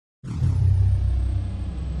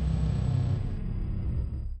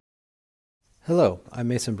Hello, I'm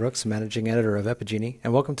Mason Brooks, Managing Editor of Epigenetics,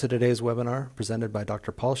 and welcome to today's webinar presented by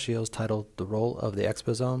Dr. Paul Shiels titled The Role of the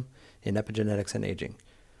Exposome in Epigenetics and Aging.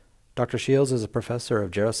 Dr. Shiels is a professor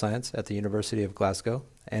of geroscience at the University of Glasgow,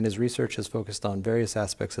 and his research has focused on various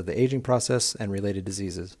aspects of the aging process and related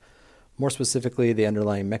diseases, more specifically the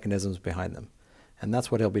underlying mechanisms behind them. And that's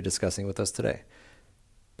what he'll be discussing with us today.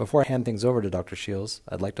 Before I hand things over to Dr. Shiels,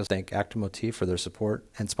 I'd like to thank Actimotif for their support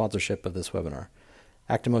and sponsorship of this webinar.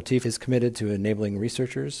 Actimotif is committed to enabling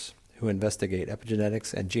researchers who investigate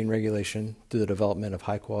epigenetics and gene regulation through the development of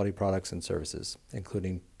high-quality products and services,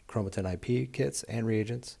 including chromatin IP kits and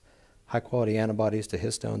reagents, high-quality antibodies to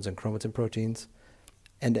histones and chromatin proteins,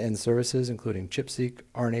 end-to-end services including ChIP-seq,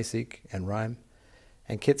 RNA-seq, and RIME,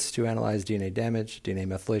 and kits to analyze DNA damage, DNA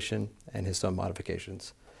methylation, and histone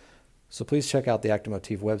modifications. So please check out the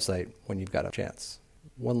Actimotif website when you've got a chance.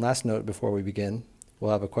 One last note before we begin. We'll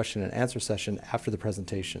have a question and answer session after the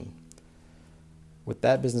presentation. With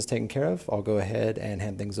that business taken care of, I'll go ahead and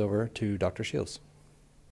hand things over to Dr. Shiels.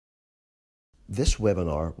 This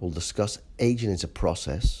webinar will discuss aging as a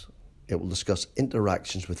process. It will discuss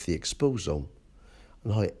interactions with the exposome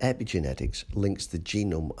and how epigenetics links the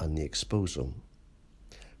genome and the exposome.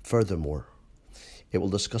 Furthermore, it will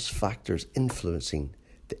discuss factors influencing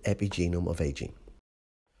the epigenome of aging.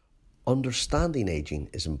 Understanding aging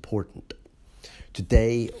is important.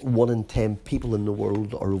 Today, 1 in 10 people in the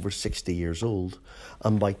world are over 60 years old,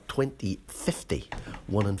 and by 2050,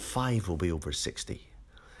 1 in 5 will be over 60.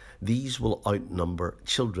 These will outnumber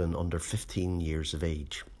children under 15 years of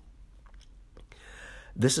age.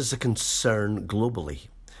 This is a concern globally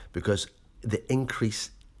because the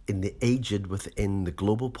increase in the aged within the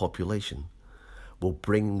global population will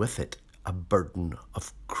bring with it a burden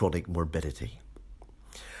of chronic morbidity.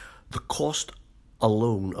 The cost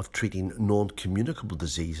alone of treating non-communicable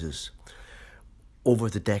diseases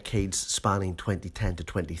over the decades spanning 2010 to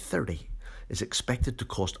 2030 is expected to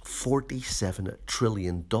cost $47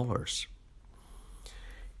 trillion.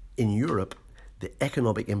 In Europe, the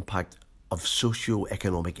economic impact of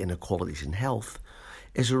socio-economic inequalities in health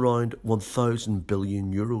is around 1,000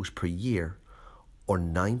 billion euros per year, or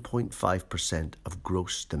 9.5% of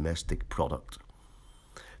gross domestic product.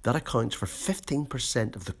 That accounts for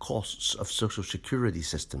 15% of the costs of social security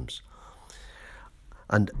systems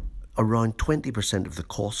and around 20% of the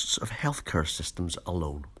costs of healthcare systems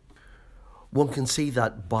alone. One can see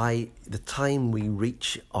that by the time we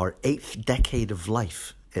reach our 8th decade of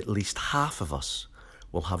life, at least half of us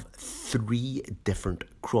will have 3 different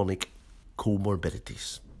chronic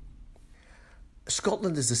comorbidities.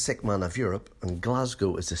 Scotland is the sick man of Europe and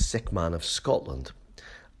Glasgow is the sick man of Scotland.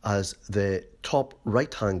 As the top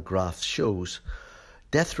right-hand graph shows,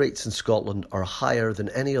 death rates in Scotland are higher than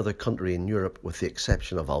any other country in Europe with the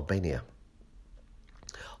exception of Albania.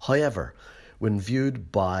 However, when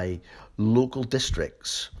viewed by local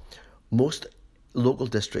districts, most local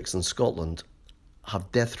districts in Scotland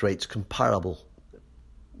have death rates comparable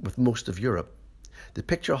with most of Europe. The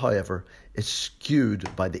picture, however, is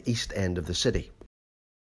skewed by the east end of the city.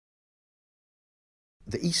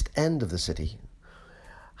 The east end of the city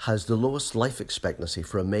has the lowest life expectancy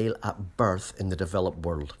for a male at birth in the developed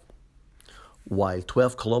world, while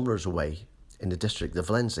 12 kilometres away in the district of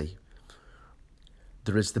Lenzie,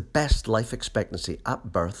 there is the best life expectancy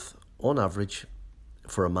at birth on average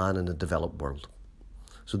for a man in the developed world.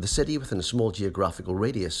 So the city within a small geographical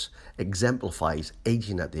radius exemplifies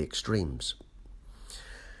aging at the extremes.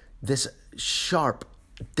 This sharp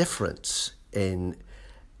difference in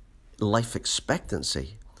life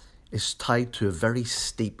expectancy is tied to a very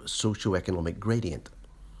steep socioeconomic gradient,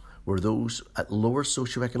 where those at lower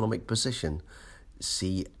socioeconomic position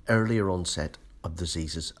see earlier onset of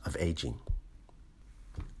diseases of aging.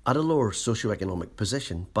 At a lower socioeconomic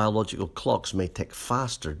position, biological clocks may tick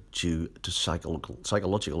faster due to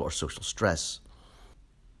psychological or social stress.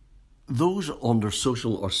 Those under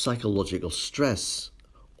social or psychological stress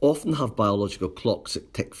often have biological clocks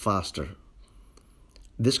that tick faster.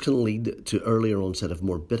 This can lead to earlier onset of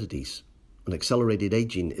morbidities, and accelerated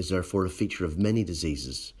aging is therefore a feature of many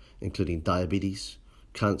diseases, including diabetes,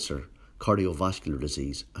 cancer, cardiovascular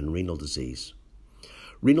disease, and renal disease.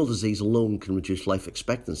 Renal disease alone can reduce life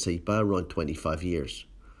expectancy by around 25 years.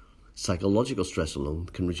 Psychological stress alone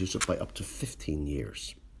can reduce it by up to 15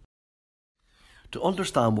 years. To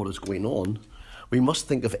understand what is going on, we must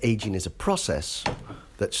think of aging as a process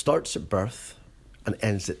that starts at birth and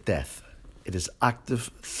ends at death. It is active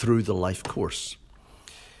through the life course.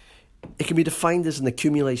 It can be defined as an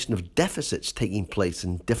accumulation of deficits taking place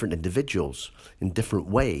in different individuals in different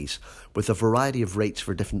ways with a variety of rates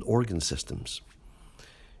for different organ systems.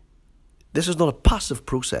 This is not a passive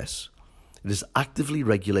process. It is actively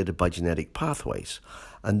regulated by genetic pathways,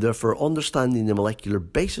 and therefore understanding the molecular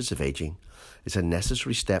basis of aging is a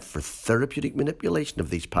necessary step for therapeutic manipulation of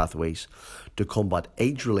these pathways to combat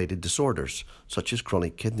age-related disorders such as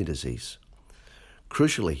chronic kidney disease.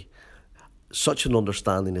 Crucially, such an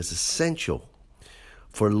understanding is essential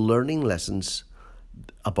for learning lessons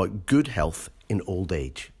about good health in old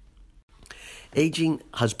age. Aging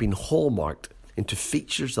has been hallmarked into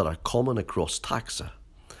features that are common across taxa.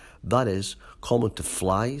 That is, common to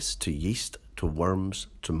flies, to yeast, to worms,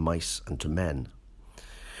 to mice, and to men.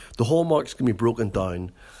 The hallmarks can be broken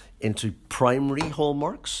down into primary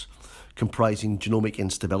hallmarks, comprising genomic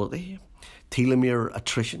instability, telomere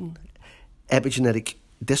attrition, epigenetic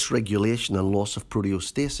dysregulation and loss of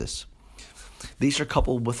proteostasis. These are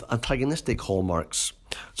coupled with antagonistic hallmarks,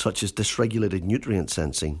 such as dysregulated nutrient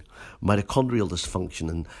sensing, mitochondrial dysfunction,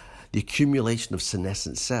 and the accumulation of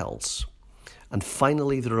senescent cells. And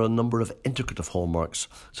finally, there are a number of integrative hallmarks,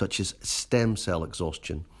 such as stem cell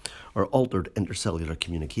exhaustion or altered intercellular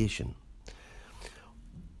communication.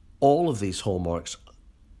 All of these hallmarks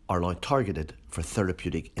are now targeted for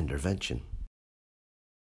therapeutic intervention.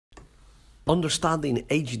 Understanding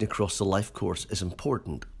aging across the life course is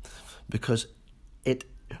important because it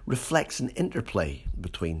reflects an interplay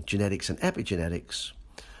between genetics and epigenetics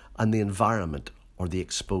and the environment or the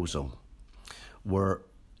exposome, where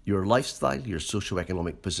your lifestyle, your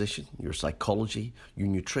socioeconomic position, your psychology, your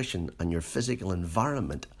nutrition, and your physical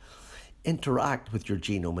environment interact with your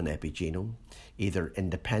genome and epigenome, either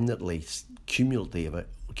independently,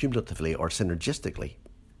 cumulatively, or synergistically,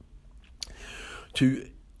 to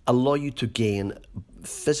allow you to gain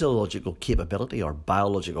physiological capability or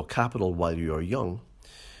biological capital while you are young,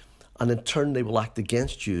 and in turn they will act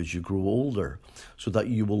against you as you grow older, so that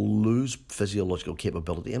you will lose physiological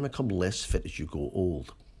capability and become less fit as you grow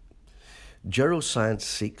old. Geroscience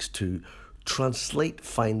seeks to translate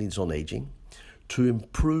findings on aging to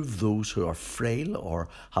improve those who are frail or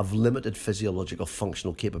have limited physiological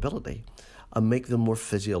functional capability and make them more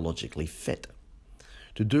physiologically fit.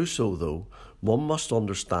 To do so, though, one must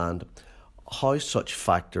understand how such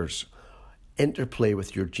factors interplay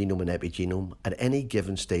with your genome and epigenome at any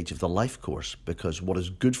given stage of the life course, because what is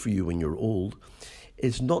good for you when you're old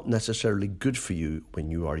is not necessarily good for you when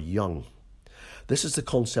you are young. This is the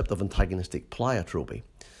concept of antagonistic pleiotropy.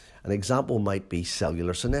 An example might be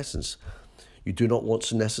cellular senescence. You do not want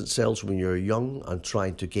senescent cells when you're young and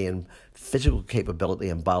trying to gain physical capability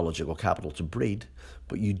and biological capital to breed,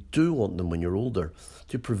 but you do want them when you're older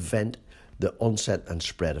to prevent the onset and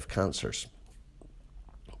spread of cancers.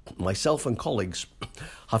 Myself and colleagues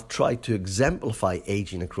have tried to exemplify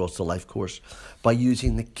aging across the life course by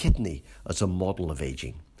using the kidney as a model of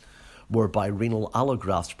aging, whereby renal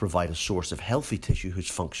allografts provide a source of healthy tissue whose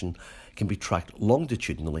function can be tracked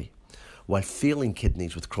longitudinally, while failing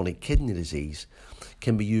kidneys with chronic kidney disease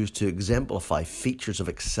can be used to exemplify features of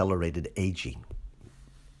accelerated aging.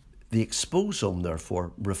 The exposome,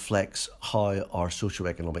 therefore, reflects how our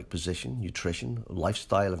socioeconomic position, nutrition,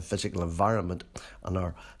 lifestyle and physical environment, and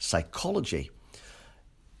our psychology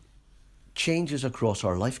changes across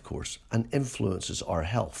our life course and influences our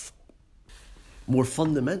health. More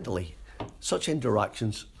fundamentally, such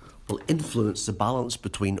interactions will influence the balance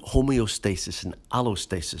between homeostasis and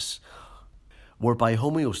allostasis, whereby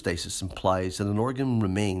homeostasis implies that an organ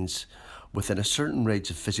remains within a certain range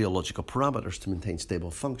of physiological parameters to maintain stable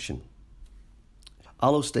function.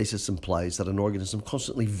 Allostasis implies that an organism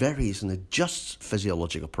constantly varies and adjusts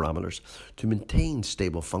physiological parameters to maintain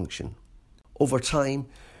stable function. Over time,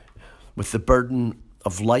 with the burden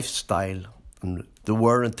of lifestyle and the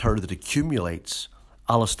wear and tear that accumulates,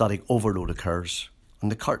 allostatic overload occurs and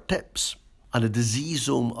the cart tips and a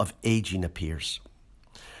diseasome of aging appears.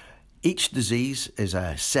 Each disease is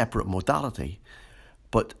a separate modality,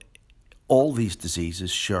 but all these diseases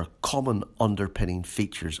share common underpinning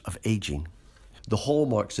features of aging. The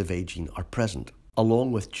hallmarks of aging are present,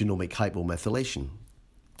 along with genomic hypomethylation,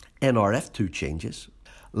 NRF2 changes,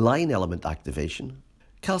 line element activation,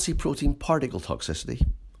 calciprotein particle toxicity,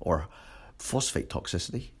 or phosphate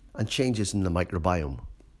toxicity, and changes in the microbiome.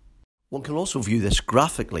 One can also view this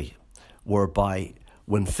graphically, whereby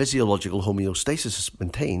when physiological homeostasis is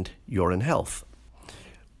maintained, you're in health.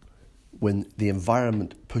 When the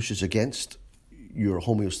environment pushes against your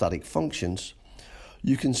homeostatic functions,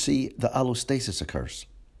 you can see that allostasis occurs.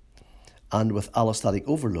 And with allostatic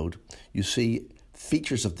overload, you see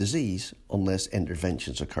features of disease unless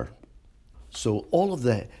interventions occur. So all of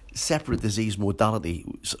the separate disease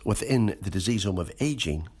modalities within the diseasome of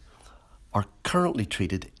aging are currently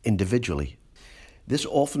treated individually. This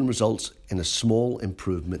often results in a small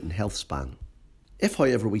improvement in health span. If,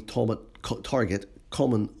 however, we target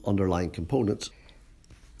common underlying components.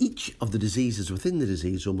 Each of the diseases within the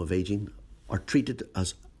diseasome of aging are treated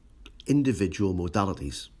as individual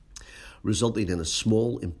modalities, resulting in a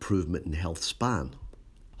small improvement in health span.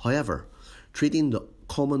 However, treating the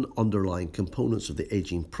common underlying components of the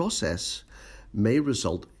aging process may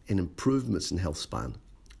result in improvements in health span.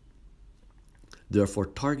 Therefore,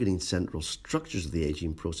 targeting central structures of the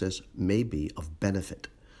aging process may be of benefit.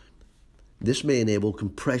 This may enable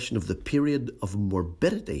compression of the period of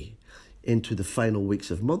morbidity into the final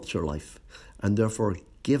weeks of months of life, and therefore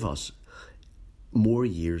give us more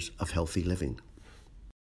years of healthy living.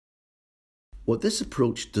 What this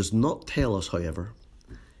approach does not tell us, however,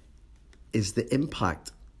 is the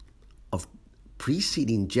impact of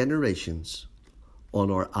preceding generations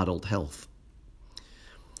on our adult health.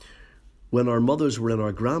 When our mothers were in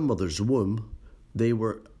our grandmother's womb, they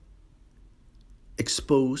were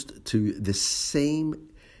exposed to the same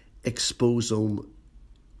exposome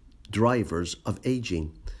drivers of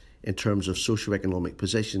aging in terms of socioeconomic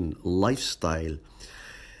position, lifestyle,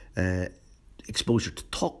 exposure to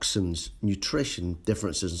toxins, nutrition,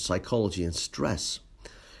 differences in psychology and stress.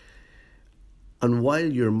 And while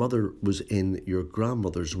your mother was in your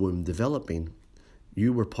grandmother's womb developing,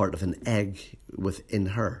 you were part of an egg within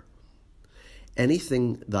her.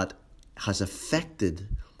 Anything that has affected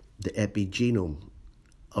the epigenome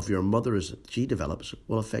of your mother as she develops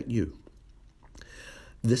will affect you.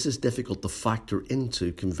 This is difficult to factor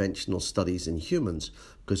into conventional studies in humans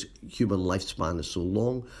because human lifespan is so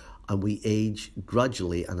long and we age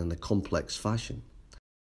gradually and in a complex fashion.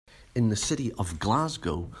 In the city of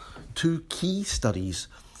Glasgow, 2 key studies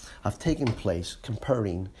have taken place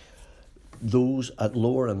comparing those at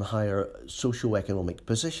lower and higher socioeconomic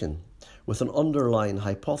position with an underlying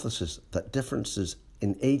hypothesis that differences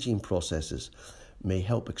in aging processes may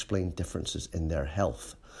help explain differences in their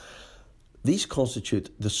health. These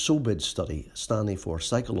constitute the SOBID study, standing for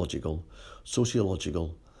Psychological,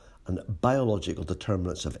 Sociological and Biological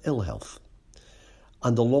Determinants of Ill Health,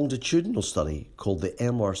 and the longitudinal study called the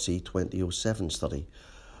MRC 2007 study,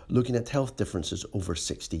 looking at health differences over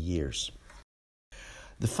 60 years.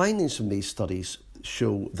 The findings from these studies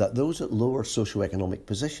show that those at lower socioeconomic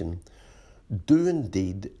position do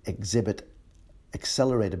indeed exhibit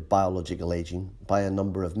accelerated biological aging by a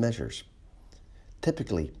number of measures.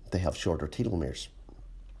 Typically, they have shorter telomeres.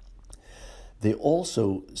 They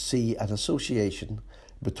also see an association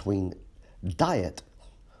between diet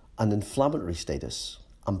and inflammatory status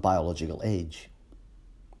and biological age.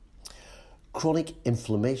 Chronic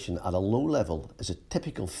inflammation at a low level is a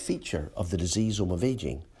typical feature of the diseasome of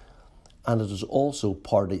aging, and it is also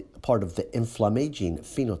part of the inflammaging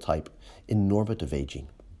phenotype in normative aging.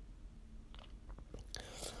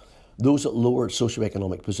 Those at lower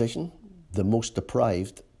socioeconomic position, the most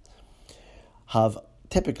deprived, have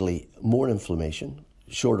typically more inflammation,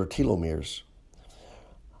 shorter telomeres,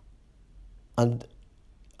 and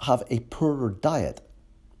have a poorer diet.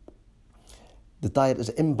 The diet is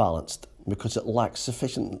imbalanced because it lacks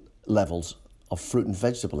sufficient levels of fruit and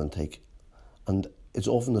vegetable intake and is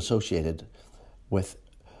often associated with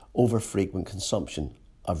over-frequent consumption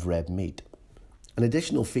of red meat. An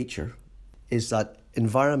additional feature is that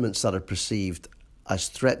environments that are perceived as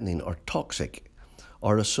threatening or toxic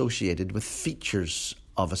are associated with features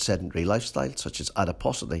of a sedentary lifestyle, such as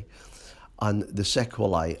adiposity, and the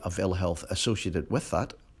sequelae of ill health associated with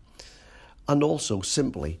that, and also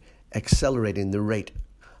simply accelerating the rate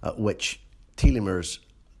at which telomeres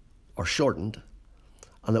are shortened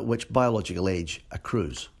and at which biological age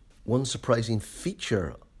accrues. One surprising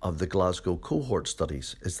feature of the Glasgow cohort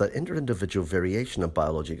studies is that inter-individual variation of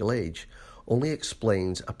biological age only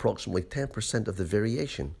explains approximately 10% of the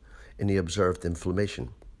variation in the observed inflammation.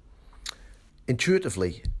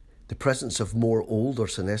 Intuitively, the presence of more old or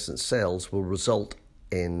senescent cells will result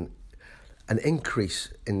in an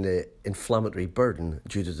increase in the inflammatory burden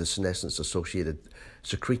due to the senescence-associated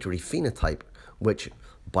secretory phenotype, which,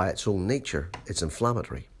 by its own nature, is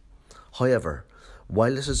inflammatory. However,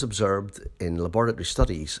 while this is observed in laboratory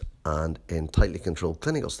studies and in tightly controlled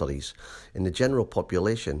clinical studies, in the general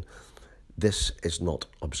population, this is not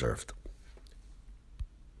observed.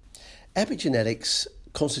 Epigenetics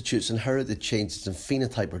constitutes inherited changes in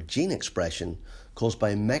phenotype or gene expression caused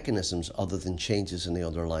by mechanisms other than changes in the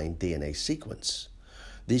underlying DNA sequence.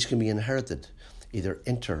 These can be inherited either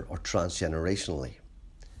inter- or transgenerationally.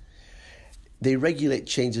 They regulate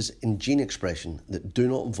changes in gene expression that do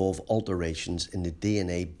not involve alterations in the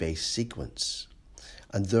DNA-based sequence,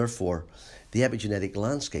 and therefore the epigenetic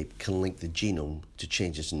landscape can link the genome to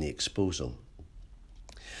changes in the exposome.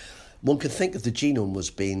 One can think of the genome as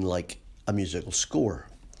being like a musical score,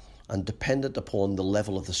 and dependent upon the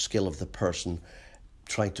level of the skill of the person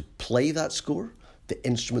trying to play that score, the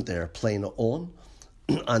instrument they are playing it on,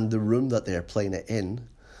 and the room that they are playing it in,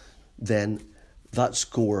 then that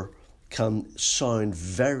score can sound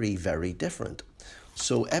very, very different.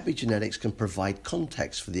 So epigenetics can provide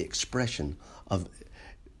context for the expression of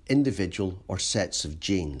individual or sets of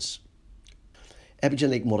genes.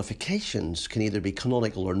 Epigenetic modifications can either be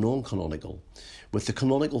canonical or non-canonical, with the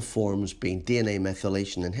canonical forms being DNA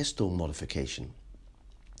methylation and histone modification.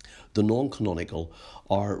 The non-canonical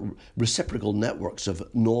are reciprocal networks of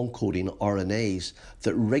non-coding RNAs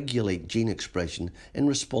that regulate gene expression in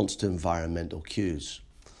response to environmental cues.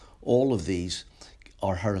 All of these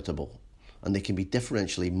are heritable, and they can be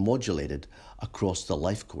differentially modulated across the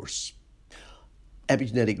life course.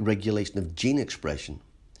 Epigenetic regulation of gene expression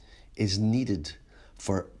is needed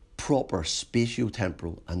for proper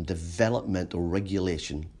spatiotemporal and developmental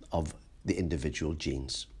regulation of the individual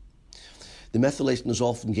genes. The methylation is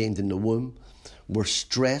often gained in the womb, where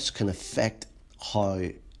stress can affect how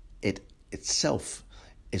it itself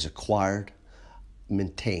is acquired,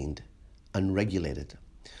 maintained, and regulated.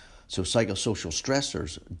 So psychosocial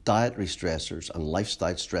stressors, dietary stressors, and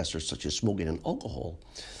lifestyle stressors such as smoking and alcohol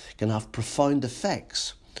can have profound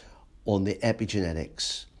effects on the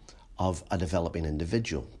epigenetics of a developing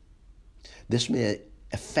individual. This may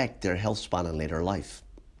affect their health span in later life.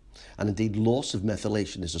 And indeed, loss of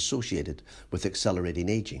methylation is associated with accelerating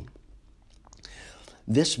aging.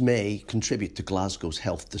 This may contribute to Glasgow's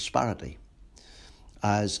health disparity.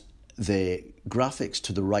 As the graphics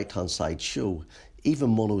to the right-hand side show,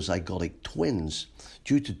 even monozygotic twins,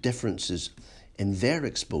 due to differences in their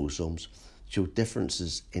exposomes, show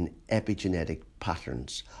differences in epigenetic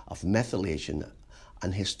patterns of methylation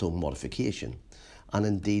and histone modification. And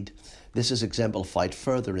indeed, this is exemplified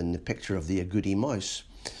further in the picture of the agouti mouse.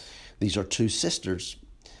 These are two sisters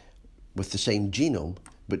with the same genome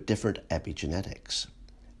but different epigenetics.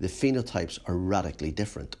 The phenotypes are radically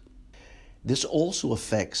different. This also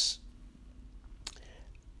affects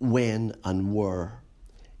when and where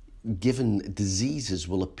given diseases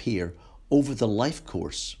will appear over the life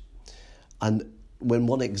course. And when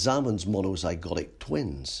one examines monozygotic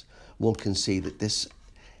twins, one can see that this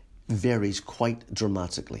varies quite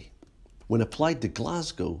dramatically. When applied to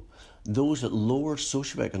Glasgow, those at lower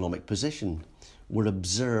socioeconomic position were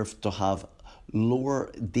observed to have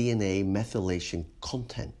lower DNA methylation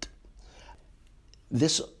content.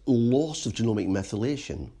 This loss of genomic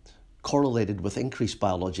methylation correlated with increased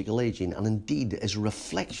biological aging, and indeed is a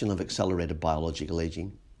reflection of accelerated biological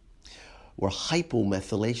aging, where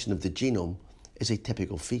hypomethylation of the genome is a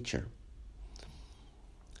typical feature.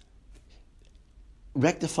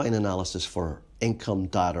 Rectifying analysis for income,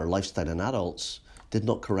 diet, or lifestyle in adults did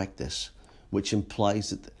not correct this, which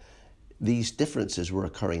implies that these differences were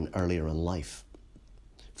occurring earlier in life.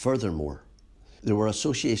 Furthermore, there were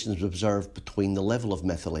associations observed between the level of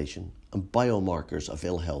methylation and biomarkers of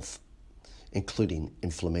ill health, including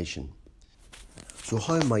inflammation. So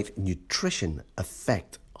how might nutrition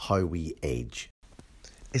affect how we age?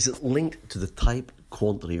 Is it linked to the type,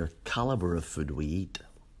 quantity, or caliber of food we eat?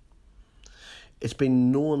 It's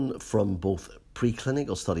been known from both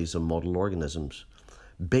preclinical studies of model organisms,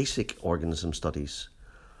 basic organism studies,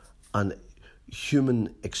 and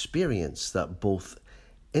human experience that both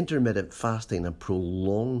intermittent fasting and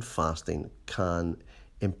prolonged fasting can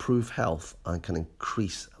improve health and can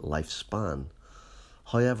increase lifespan.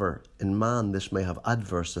 However, in man, this may have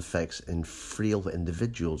adverse effects in frail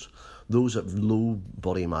individuals, those at low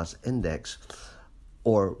body mass index,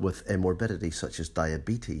 or with a morbidity such as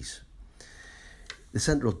diabetes. The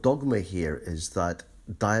central dogma here is that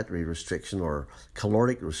dietary restriction or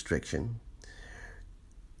caloric restriction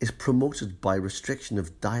is promoted by restriction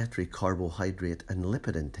of dietary carbohydrate and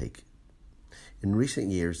lipid intake. In recent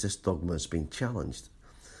years, this dogma has been challenged,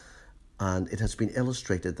 and it has been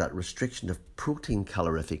illustrated that restriction of protein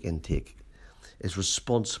calorific intake is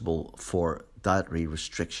responsible for dietary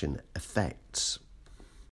restriction effects.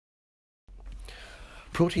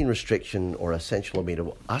 Protein restriction or essential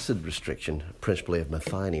amino acid restriction, principally of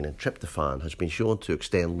methionine and tryptophan, has been shown to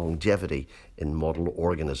extend longevity in model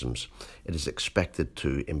organisms. It is expected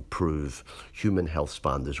to improve human health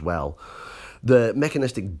span as well. The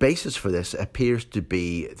mechanistic basis for this appears to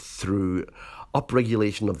be through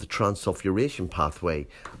upregulation of the transsulfuration pathway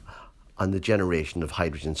and the generation of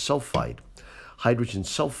hydrogen sulfide. Hydrogen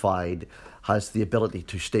sulfide has the ability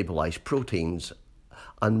to stabilize proteins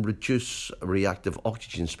and reduce reactive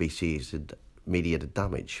oxygen species mediated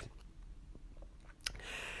damage.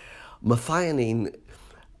 Methionine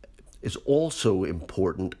is also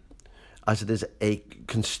important as it is a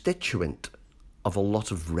constituent of a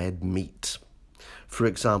lot of red meat. For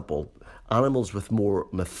example, animals with more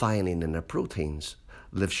methionine in their proteins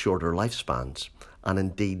live shorter lifespans, and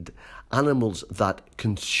indeed animals that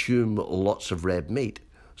consume lots of red meat,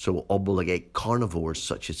 so obligate carnivores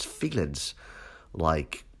such as felids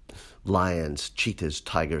like lions, cheetahs,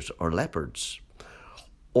 tigers or leopards,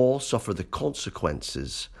 all suffer the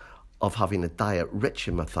consequences of having a diet rich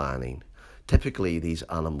in methionine. Typically these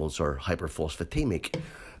animals are hyperphosphatemic,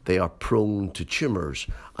 they are prone to tumours,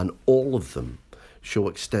 and all of them show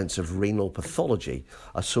extensive renal pathology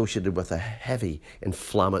associated with a heavy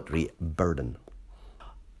inflammatory burden.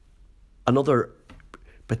 Another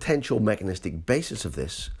potential mechanistic basis of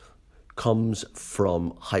this comes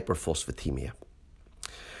from hyperphosphatemia.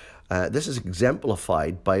 This is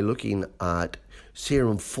exemplified by looking at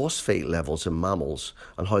serum phosphate levels in mammals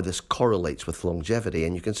and how this correlates with longevity.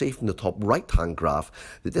 And you can see from the top right-hand graph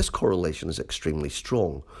that this correlation is extremely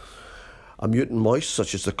strong. A mutant mouse,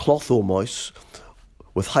 such as the Clotho mouse,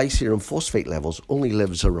 with high serum phosphate levels only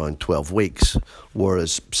lives around 12 weeks,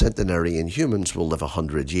 whereas centenarian humans will live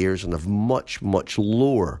 100 years and have much, much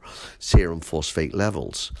lower serum phosphate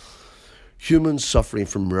levels. Humans suffering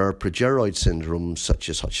from rare progeroid syndromes, such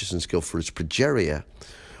as Hutchinson-Gilford's progeria,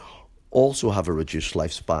 also have a reduced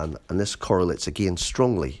lifespan, and this correlates again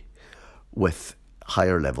strongly with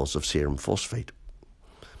higher levels of serum phosphate.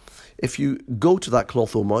 If you go to that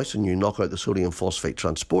Clotho mouse and you knock out the sodium phosphate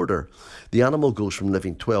transporter, the animal goes from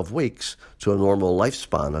living 12 weeks to a normal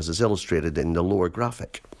lifespan, as is illustrated in the lower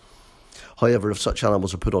graphic. However, if such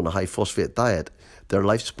animals are put on a high phosphate diet, their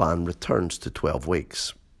lifespan returns to 12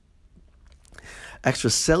 weeks.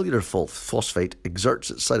 Extracellular phosphate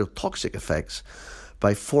exerts its cytotoxic effects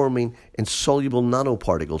by forming insoluble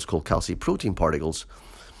nanoparticles called calciprotein particles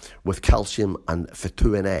with calcium and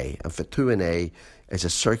phytuin A. And phytuin A is a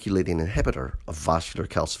circulating inhibitor of vascular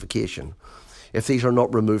calcification. If these are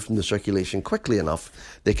not removed from the circulation quickly enough,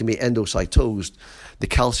 they can be endocytosed, the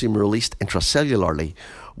calcium released intracellularly,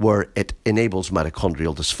 where it enables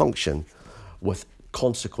mitochondrial dysfunction with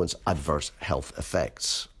consequent adverse health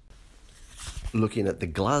effects. Looking at the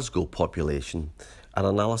Glasgow population, an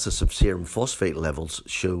analysis of serum phosphate levels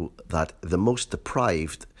show that the most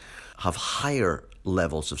deprived have higher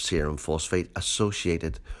levels of serum phosphate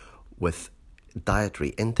associated with dietary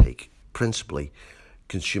intake, principally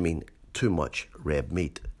consuming too much red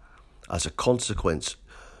meat. As a consequence,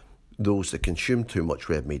 those that consume too much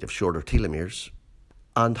red meat have shorter telomeres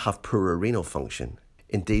and have poorer renal function.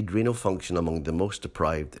 Indeed, renal function among the most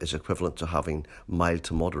deprived is equivalent to having mild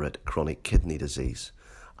to moderate chronic kidney disease,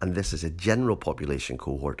 and this is a general population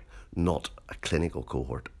cohort, not a clinical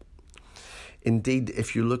cohort. Indeed,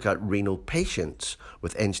 if you look at renal patients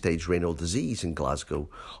with end-stage renal disease in Glasgow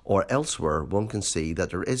or elsewhere, one can see that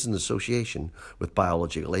there is an association with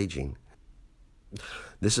biological aging.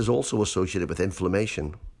 This is also associated with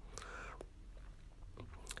inflammation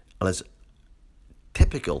and is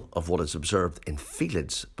typical of what is observed in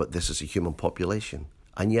felids, but this is a human population.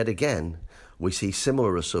 And yet again, we see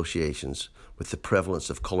similar associations with the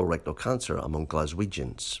prevalence of colorectal cancer among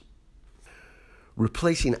Glaswegians.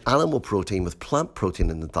 Replacing animal protein with plant protein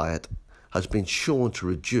in the diet has been shown to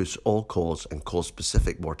reduce all-cause and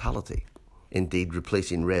cause-specific mortality. Indeed,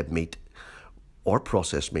 replacing red meat or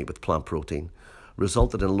processed meat with plant protein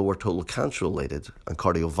resulted in lower total cancer-related and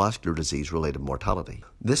cardiovascular disease-related mortality.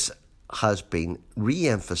 This has been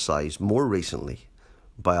re-emphasized more recently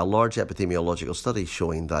by a large epidemiological study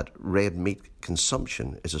showing that red meat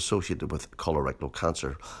consumption is associated with colorectal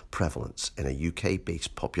cancer prevalence in a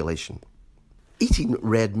UK-based population. Eating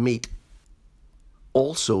red meat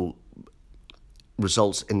also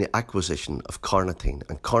results in the acquisition of carnitine,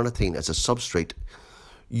 and carnitine is a substrate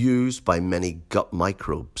used by many gut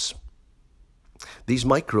microbes. These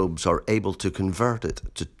microbes are able to convert it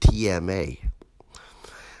to TMA.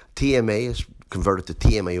 TMA is converted to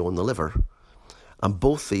TMAO in the liver, and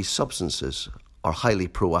both these substances are highly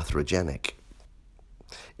proatherogenic.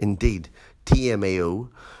 Indeed, TMAO,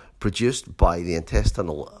 produced by the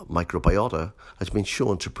intestinal microbiota, has been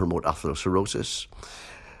shown to promote atherosclerosis.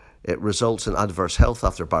 It results in adverse health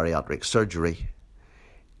after bariatric surgery.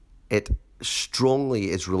 It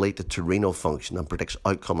strongly is related to renal function and predicts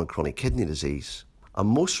outcome in chronic kidney disease, and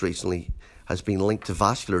most recently has been linked to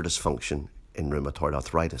vascular dysfunction in rheumatoid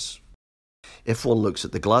arthritis. If one looks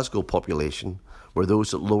at the Glasgow population, where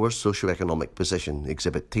those at lower socioeconomic position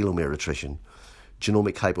exhibit telomere attrition,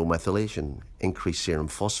 genomic hypomethylation, increased serum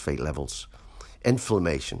phosphate levels,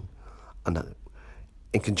 inflammation, and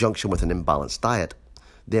in conjunction with an imbalanced diet,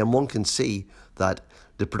 then one can see that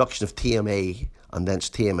the production of TMA and thence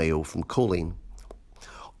TMAO from choline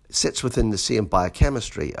sits within the same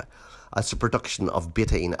biochemistry as the production of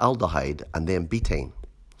betaine aldehyde and then betaine.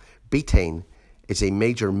 Betaine is a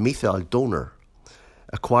major methyl donor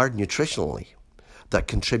acquired nutritionally that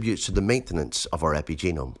contributes to the maintenance of our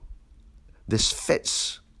epigenome. This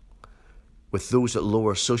fits with those at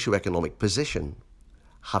lower socioeconomic position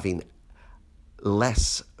having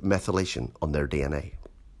less methylation on their DNA.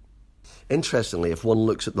 Interestingly, if one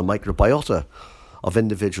looks at the microbiota of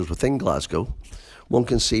individuals within Glasgow, one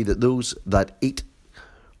can see that those that eat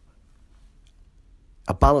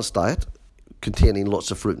a balanced diet containing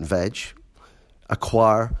lots of fruit and veg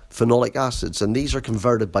acquire phenolic acids, and these are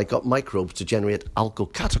converted by gut microbes to generate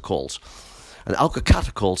alkylcatacols. And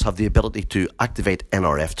alkylcatacols have the ability to activate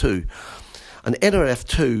NRF2. And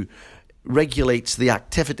NRF2 regulates the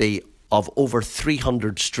activity of over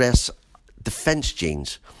 300 stress defense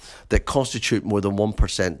genes that constitute more than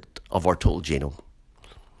 1% of our total genome.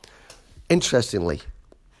 Interestingly,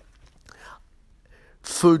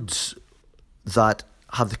 foods that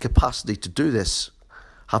have the capacity to do this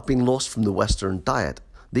have been lost from the Western diet.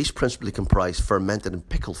 These principally comprise fermented and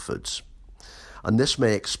pickled foods. And this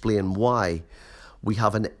may explain why we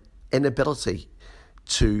have an inability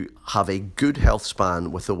to have a good health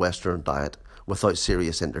span with the Western diet without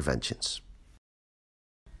serious interventions.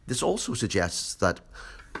 This also suggests that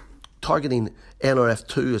targeting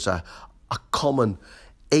NRF2 is a common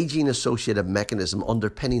aging-associated mechanism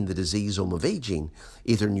underpinning the diseasome of aging,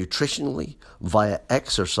 either nutritionally, via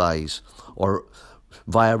exercise, or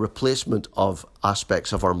via replacement of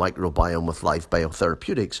aspects of our microbiome with live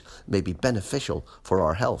biotherapeutics, may be beneficial for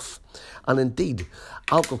our health. And indeed,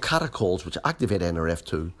 alkylcatacols, which activate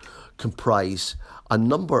NRF2, comprise a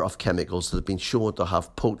number of chemicals that have been shown to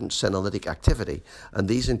have potent senolytic activity, and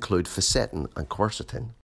these include fisetin and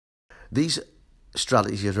quercetin. These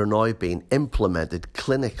strategies are now being implemented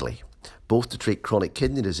clinically, both to treat chronic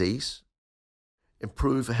kidney disease,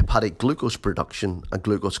 improve hepatic glucose production and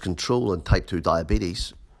glucose control in type 2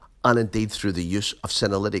 diabetes, and indeed through the use of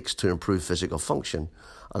senolytics to improve physical function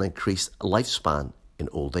and increase lifespan in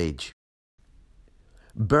old age.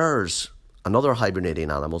 Bears and other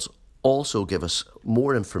hibernating animals also give us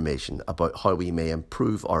more information about how we may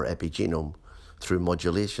improve our epigenome through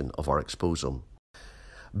modulation of our exposome.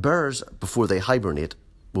 Bears, before they hibernate,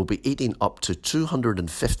 will be eating up to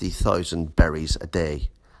 250,000 berries a day.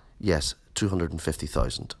 Yes,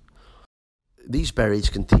 250,000. These berries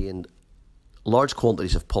contain large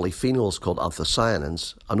quantities of polyphenols called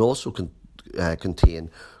anthocyanins, and also contain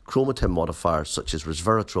chromatin modifiers such as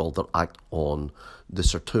resveratrol that act on the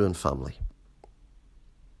sirtuin family.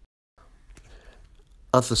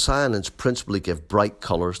 Anthocyanins principally give bright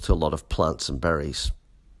colours to a lot of plants and berries.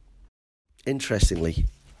 Interestingly,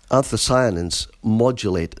 anthocyanins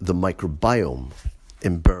modulate the microbiome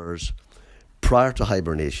in bears prior to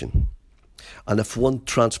hibernation. And if one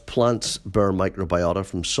transplants bear microbiota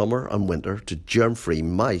from summer and winter to germ-free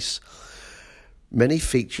mice, many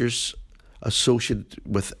features associated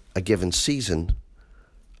with a given season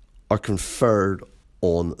are conferred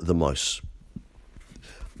on the mouse.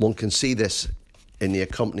 One can see this in the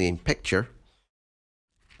accompanying picture,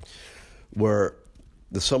 where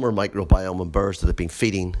the summer microbiome in bears that have been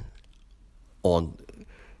feeding on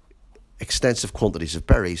extensive quantities of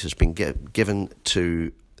berries has been given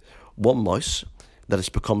to one mouse that has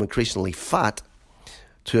become increasingly fat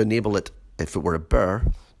to enable it, if it were a bear,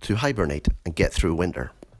 to hibernate and get through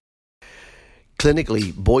winter.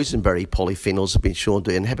 Clinically, boysenberry polyphenols have been shown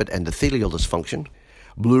to inhibit endothelial dysfunction.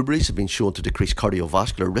 Blueberries have been shown to decrease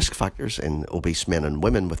cardiovascular risk factors in obese men and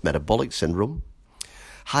women with metabolic syndrome.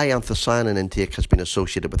 High anthocyanin intake has been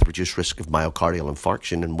associated with reduced risk of myocardial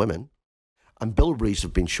infarction in women. And bilberries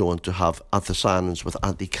have been shown to have anthocyanins with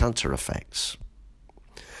anti-cancer effects.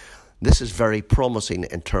 This is very promising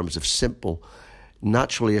in terms of simple,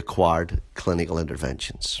 naturally acquired clinical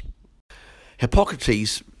interventions.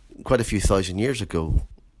 Hippocrates, quite a few thousand years ago,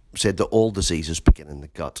 said that all diseases begin in the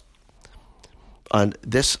gut. And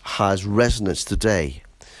this has resonance today.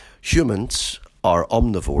 Humans are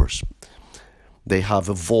omnivores. They have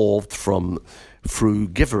evolved from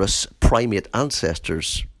frugivorous primate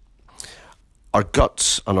ancestors. Our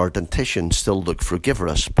guts and our dentition still look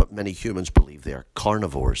frugivorous, but many humans believe they are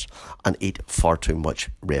carnivores and eat far too much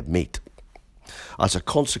red meat. As a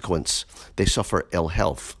consequence, they suffer ill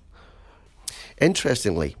health.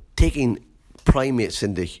 Interestingly, taking primates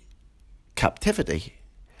into captivity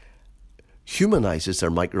humanizes their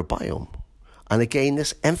microbiome. And again,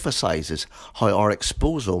 this emphasizes how our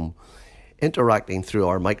exposome, interacting through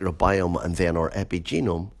our microbiome and then our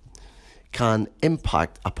epigenome, can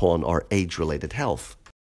impact upon our age-related health.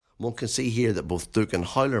 One can see here that both Duke and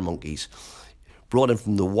Howler monkeys, brought in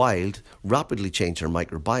from the wild, rapidly change their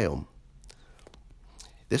microbiome.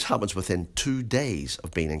 This happens within 2 days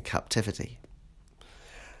of being in captivity.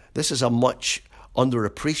 This is a much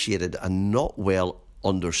underappreciated and not well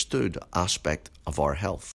understood aspect of our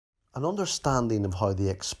health. An understanding of how the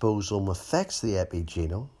exposome affects the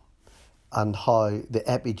epigenome and how the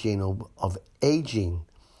epigenome of aging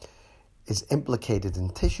is implicated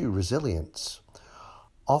in tissue resilience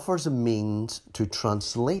offers a means to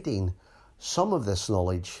translating some of this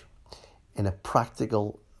knowledge in a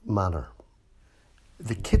practical manner.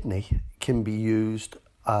 The kidney can be used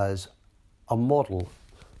as a model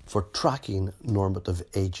for tracking normative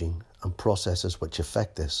aging and processes which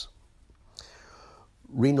affect this.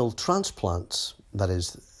 Renal transplants, that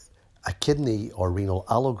is, a kidney or renal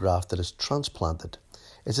allograft that is transplanted,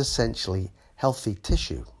 is essentially healthy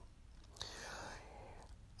tissue.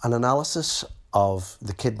 An analysis of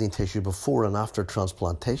the kidney tissue before and after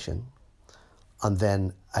transplantation, and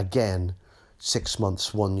then again 6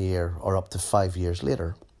 months, 1 year, or up to 5 years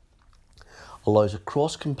later, allows a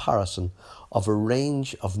cross comparison of a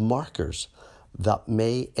range of markers that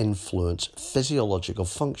may influence physiological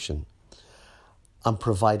function and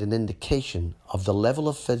provide an indication of the level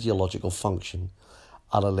of physiological function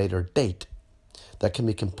at a later date that can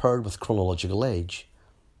be compared with chronological age.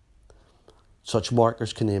 Such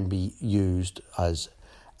markers can then be used as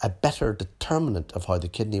a better determinant of how the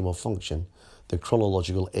kidney will function than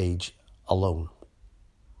chronological age alone.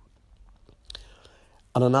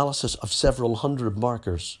 An analysis of several hundred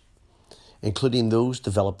markers, including those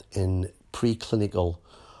developed in preclinical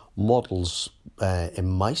models in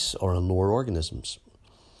mice or in lower organisms,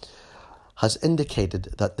 has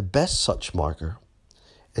indicated that the best such marker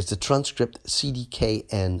is the transcript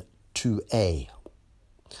CDKN2A.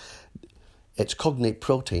 Its cognate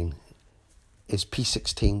protein is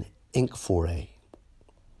P16-INK4A.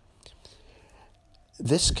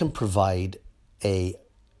 This can provide a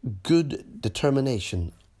good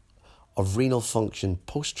determination of renal function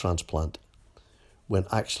post-transplant when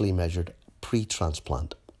actually measured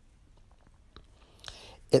pre-transplant.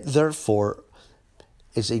 It therefore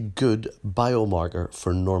is a good biomarker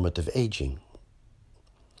for normative aging.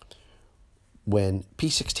 When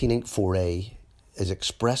P16-INK4A is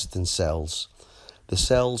expressed in cells, the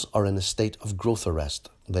cells are in a state of growth arrest.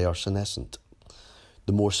 They are senescent.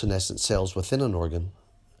 The more senescent cells within an organ,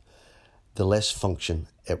 the less function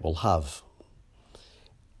it will have.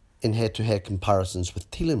 In head-to-head comparisons with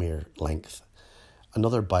telomere length,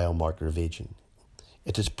 another biomarker of aging,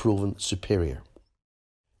 it is proven superior.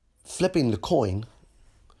 Flipping the coin,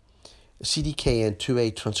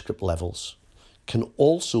 CDKN2A transcript levels can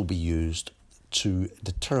also be used to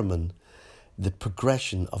determine the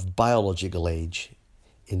progression of biological age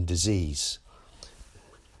in disease.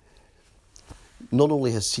 Not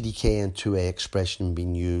only has CDKN2A expression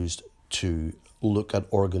been used to look at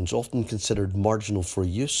organs often considered marginal for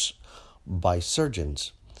use by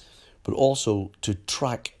surgeons, but also to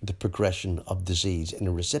track the progression of disease in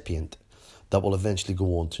a recipient that will eventually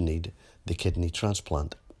go on to need the kidney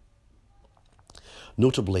transplant.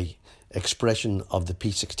 Notably, expression of the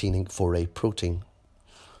P16-INK4A protein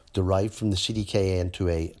derived from the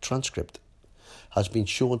CDKN2A transcript has been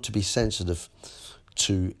shown to be sensitive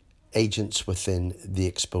to agents within the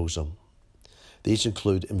exposome. These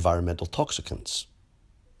include environmental toxicants.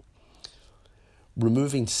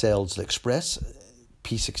 Removing cells that express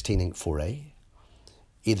P16-INK4A,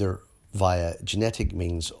 either via genetic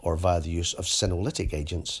means or via the use of senolytic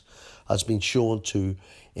agents, has been shown to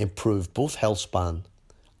improve both health span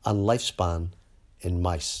and lifespan in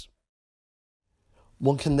mice.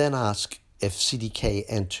 One can then ask if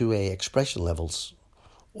CDKN2A expression levels,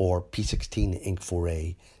 or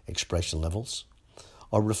P16-INK4A expression levels,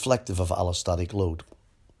 are reflective of allostatic load.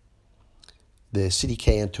 The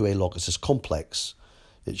CDKN2A locus is complex.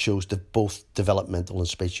 It shows both developmental and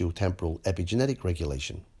spatiotemporal epigenetic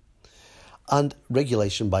regulation, and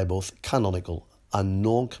regulation by both canonical and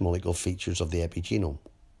non-canonical features of the epigenome.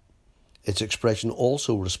 Its expression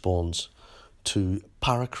also responds to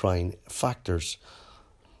paracrine factors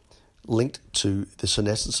linked to the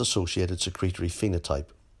senescence-associated secretory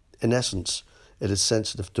phenotype. In essence, it is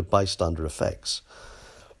sensitive to bystander effects.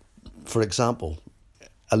 For example,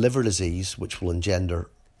 a liver disease which will engender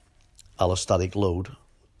allostatic load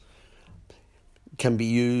can be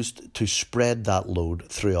used to spread that load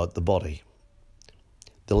throughout the body.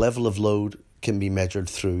 The level of load can be measured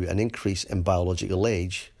through an increase in biological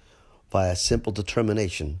age via simple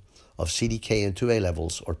determination of CDKN2A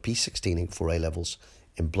levels or P16-INK4A levels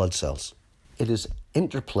in blood cells. It is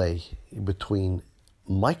interplay between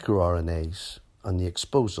microRNAs and the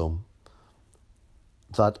exposome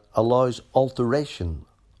that allows alteration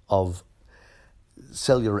of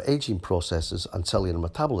cellular aging processes and cellular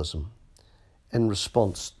metabolism in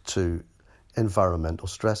response to environmental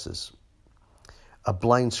stresses. A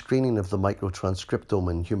blind screening of the microtranscriptome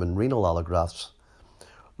in human renal allografts,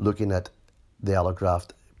 looking at the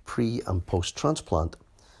allograft pre and post-transplant,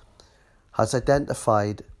 has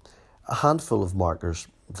identified a handful of markers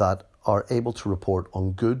that are able to report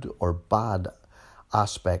on good or bad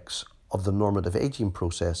aspects of the normative aging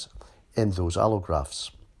process in those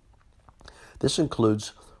allografts. This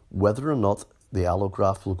includes whether or not the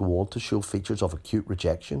allograft will go on to show features of acute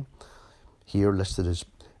rejection, here listed as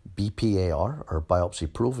BPAR, or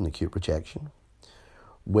biopsy-proven acute rejection,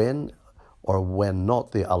 when or when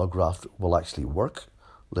not the allograft will actually work,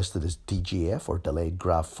 listed as DGF, or delayed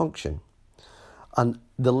graft function, and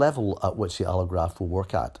the level at which the allograft will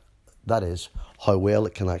work at, that is, how well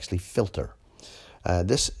it can actually filter.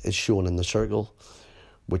 This is shown in the circle,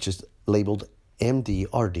 which is labelled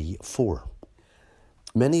MDRD4.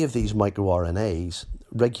 Many of these microRNAs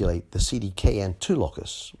regulate the CDKN2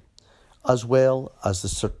 locus, as well as the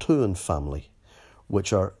sirtuin family,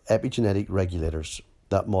 which are epigenetic regulators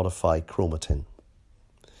that modify chromatin.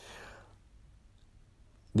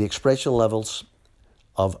 The expression levels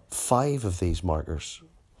of 5 of these markers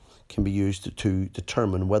can be used to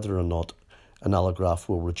determine whether or not an allograft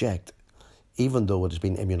will reject, even though it has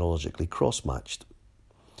been immunologically cross-matched.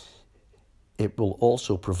 It will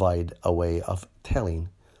also provide a way of telling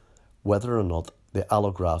whether or not the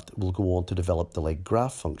allograft will go on to develop delayed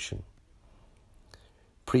graft function.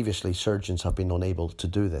 Previously, surgeons have been unable to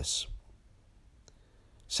do this.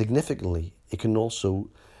 Significantly, it can also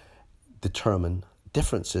determine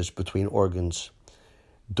differences between organs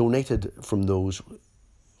donated from those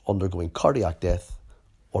undergoing cardiac death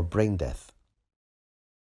or brain death.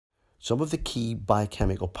 Some of the key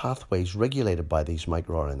biochemical pathways regulated by these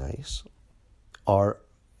microRNAs are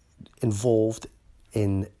involved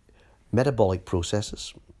in metabolic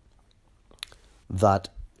processes that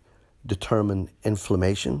determine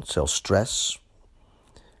inflammation, cell stress,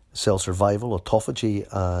 cell survival, autophagy,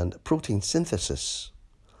 and protein synthesis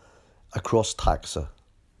across taxa,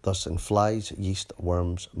 thus in flies, yeast,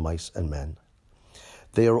 worms, mice, and men.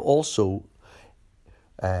 They are also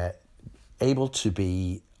able to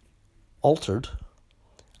be altered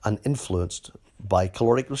and influenced by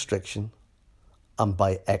caloric restriction and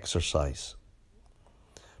by exercise.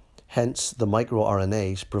 Hence, the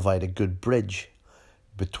microRNAs provide a good bridge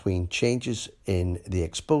between changes in the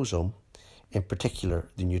exposome, in particular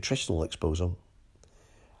the nutritional exposome,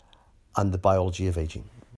 and the biology of aging.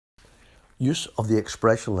 Use of the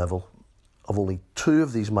expression level of only 2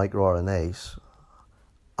 of these microRNAs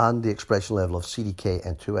and the expression level of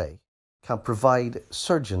CDKN2A can provide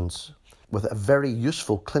surgeons with a very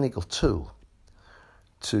useful clinical tool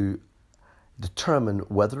to determine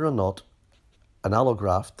whether or not an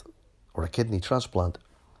allograft or a kidney transplant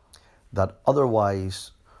that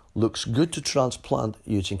otherwise looks good to transplant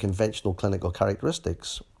using conventional clinical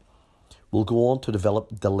characteristics will go on to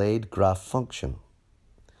develop delayed graft function.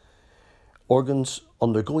 Organs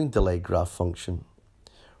undergoing delayed graft function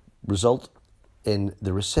result in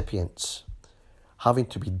the recipients having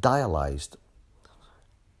to be dialyzed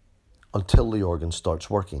until the organ starts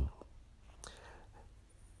working.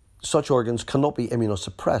 Such organs cannot be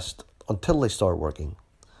immunosuppressed until they start working,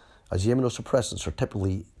 as the immunosuppressants are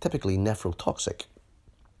typically nephrotoxic.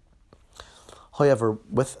 However,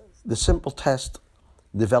 with the simple test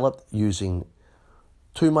developed using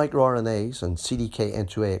 2 microRNAs and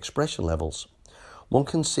CDKN2A expression levels, one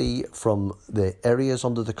can see from the areas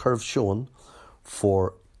under the curve shown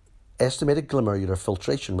for estimated glomerular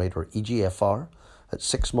filtration rate, or EGFR, at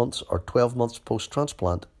 6 months or 12 months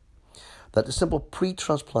post-transplant, that the simple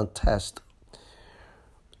pre-transplant test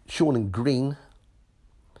shown in green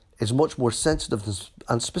is much more sensitive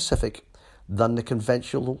and specific than the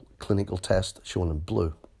conventional clinical test shown in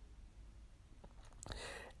blue.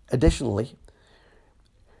 Additionally,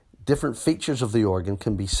 different features of the organ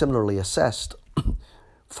can be similarly assessed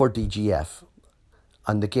for DGF,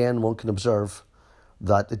 and again one can observe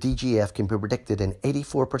that the DGF can be predicted in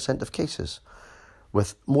 84% of cases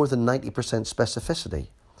with more than 90% specificity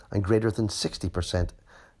and greater than 60%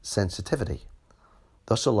 sensitivity,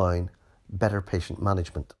 thus allowing better patient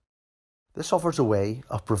management. This offers a way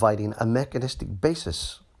of providing a mechanistic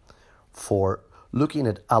basis for looking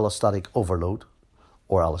at allostatic overload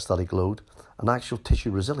or allostatic load and actual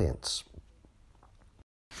tissue resilience.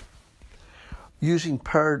 Using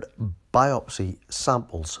paired biopsy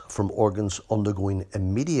samples from organs undergoing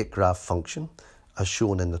immediate graft function, as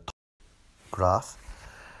shown in the top graph,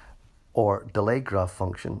 or delayed graft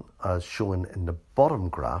function, as shown in the bottom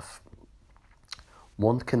graph,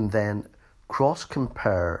 one can then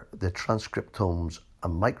cross-compare the transcriptomes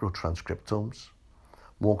and microtranscriptomes.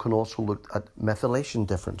 One can also look at methylation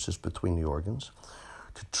differences between the organs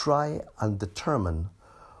to try and determine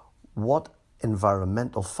what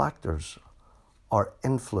environmental factors are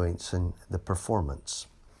influencing the performance.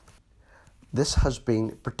 This has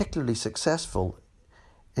been particularly successful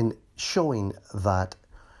in showing that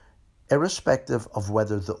irrespective of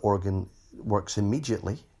whether the organ works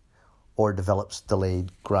immediately or develops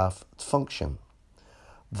delayed graft function,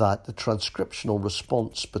 that the transcriptional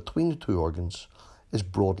response between the two organs is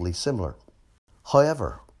broadly similar.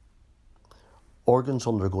 However, organs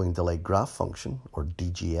undergoing delayed graft function, or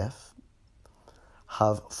DGF,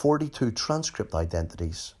 have 42 transcript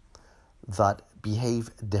identities that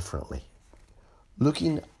behave differently.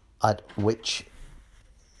 Looking at which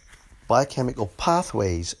biochemical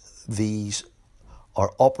pathways these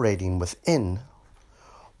are operating within,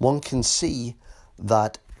 one can see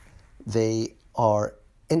that they are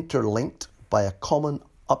interlinked by a common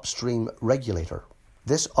upstream regulator.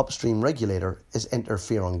 This upstream regulator is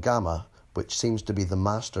interferon gamma, which seems to be the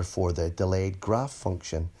master for the delayed graft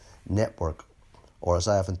function network, or as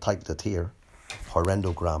I have entitled it here,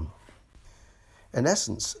 horrendogram. In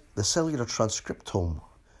essence, the cellular transcriptome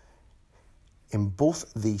in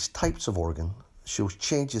both these types of organ shows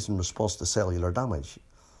changes in response to cellular damage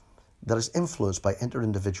that is influenced by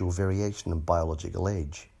inter-individual variation in biological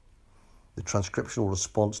age. The transcriptional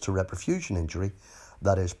response to reperfusion injury,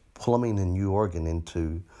 that is plumbing a new organ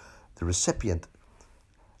into the recipient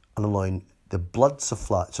and allowing the blood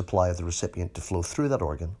supply of the recipient to flow through that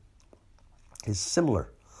organ, is similar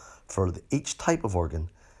for each type of organ,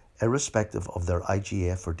 irrespective of their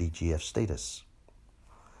IGF or DGF status.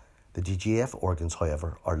 The DGF organs,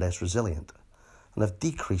 however, are less resilient and have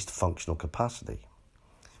decreased functional capacity.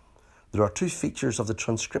 There are two features of the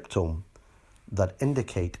transcriptome that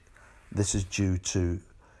indicate this is due to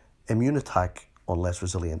immune attack on less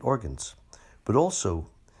resilient organs, but also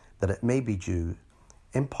that it may be due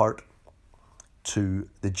in part to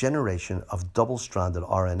the generation of double-stranded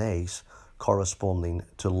RNAs corresponding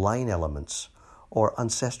to line elements or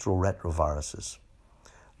ancestral retroviruses.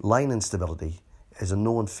 Line instability is a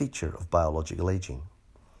known feature of biological aging.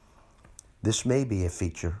 This may be a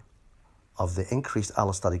feature of the increased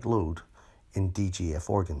allostatic load in DGF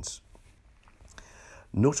organs.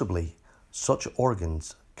 Notably, such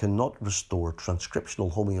organs cannot restore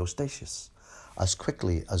transcriptional homeostasis as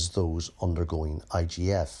quickly as those undergoing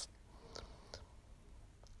IGF.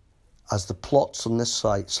 As the plots on this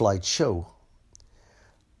slide show,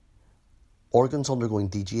 organs undergoing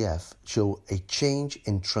DGF show a change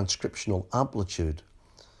in transcriptional amplitude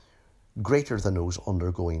greater than those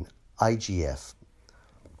undergoing IGF.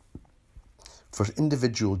 For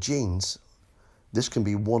individual genes, this can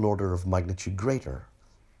be one order of magnitude greater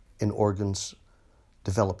in organs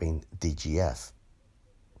developing DGF.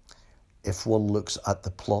 If one looks at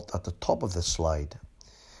the plot at the top of this slide,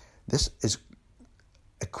 this is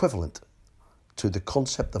equivalent to the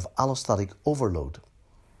concept of allostatic overload,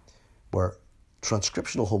 where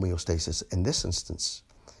transcriptional homeostasis in this instance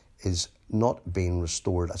is not being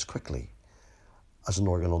restored as quickly as an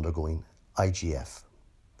organ undergoing IGF.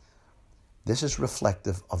 This is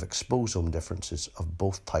reflective of exposome differences of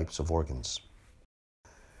both types of organs.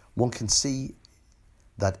 One can see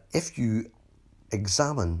that if you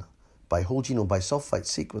examine by whole genome bisulfite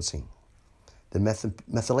sequencing the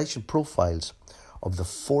methylation profiles of the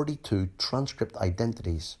 42 transcript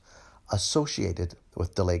identities associated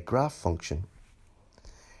with delayed graft function,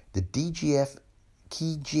 the DGF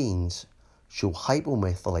key genes show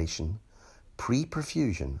hypomethylation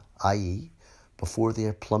pre-perfusion, i.e. before they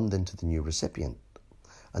are plumbed into the new recipient,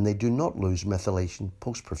 and they do not lose methylation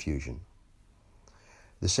post-perfusion.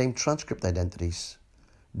 The same transcript identities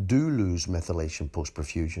do lose methylation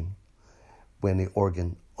post-perfusion when the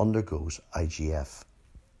organ undergoes IGF.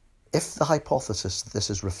 If the hypothesis that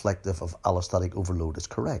this is reflective of allostatic overload is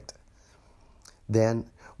correct, then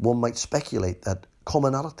one might speculate that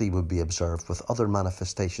commonality would be observed with other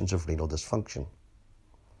manifestations of renal dysfunction.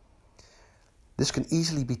 This can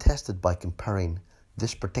easily be tested by comparing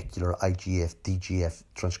this particular IGF-DGF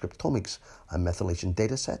transcriptomics and methylation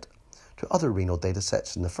dataset to other renal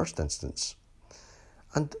datasets in the first instance,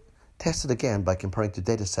 and tested again by comparing to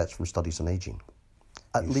datasets from studies on aging.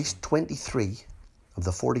 At least 23 of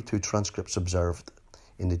the 42 transcripts observed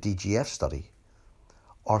in the DGF study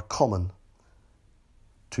are common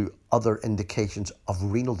to other indications of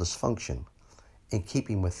renal dysfunction, in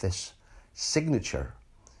keeping with this signature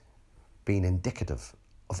being indicative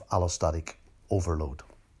of allostatic overload.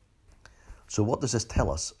 So what does this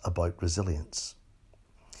tell us about resilience?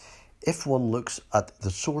 If one looks at the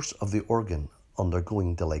source of the organ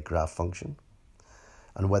undergoing delayed graft function,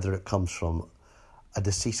 and whether it comes from a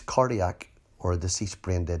deceased cardiac or a deceased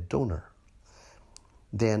brain dead donor,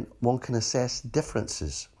 then one can assess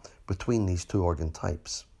differences between these two organ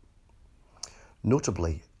types.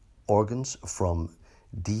 Notably, organs from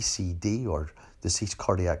DCD or deceased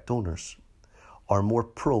cardiac donors are more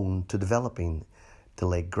prone to developing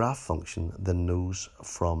delayed graft function than those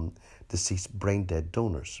from deceased brain dead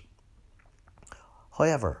donors.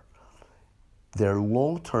 However, their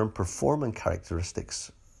long-term performance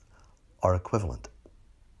characteristics are equivalent.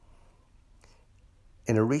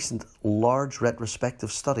 In a recent large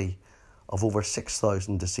retrospective study of over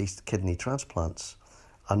 6,000 deceased kidney transplants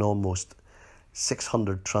and almost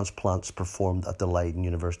 600 transplants performed at the Leiden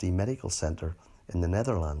University Medical Center in the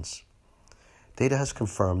Netherlands, data has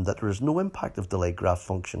confirmed that there is no impact of delayed graft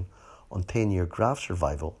function on 10-year graft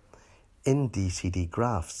survival in DCD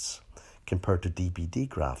grafts compared to DBD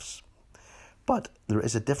grafts. But there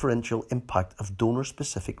is a differential impact of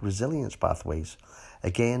donor-specific resilience pathways,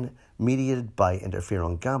 again mediated by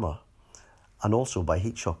interferon gamma and also by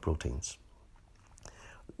heat shock proteins.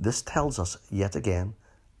 This tells us yet again,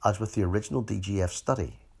 as with the original DGF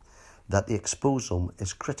study, that the exposome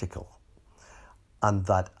is critical and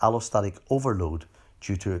that allostatic overload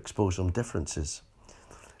due to exposome differences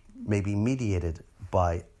may be mediated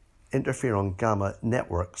by interferon gamma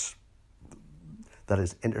networks, that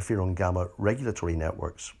is, interferon gamma regulatory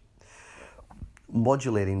networks,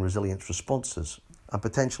 modulating resilience responses and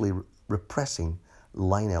potentially repressing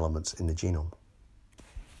line elements in the genome.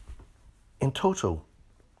 In total,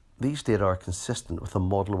 these data are consistent with a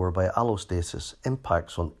model whereby allostasis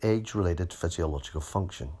impacts on age-related physiological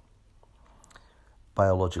function.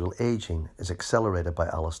 Biological aging is accelerated by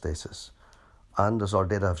allostasis, and as our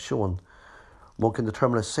data have shown, one can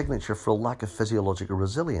determine a signature for a lack of physiological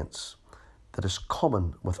resilience that is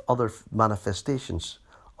common with other manifestations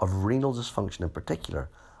of renal dysfunction in particular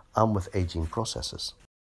and with aging processes.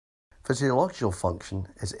 Physiological function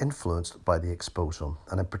is influenced by the exposome,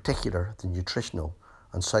 and in particular the nutritional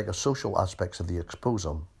and psychosocial aspects of the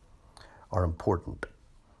exposome are important.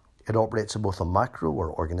 It operates at both a macro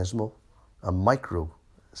or organismal and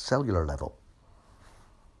microcellular level.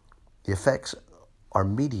 The effects are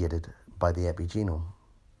mediated by the epigenome.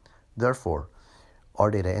 Therefore,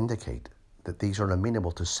 our data indicate that these are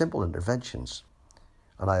amenable to simple interventions,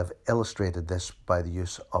 and I have illustrated this by the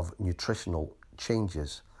use of nutritional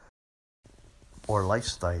changes or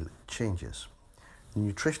lifestyle changes.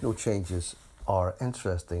 Nutritional changes are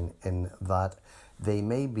interesting in that they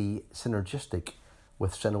may be synergistic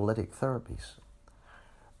with senolytic therapies.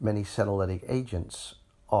 Many senolytic agents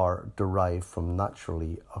are derived from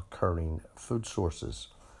naturally occurring food sources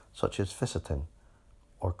such as ficitin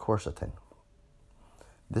or quercetin.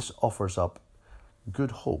 This offers up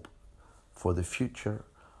good hope for the future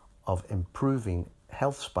of improving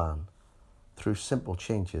health span through simple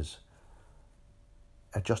changes,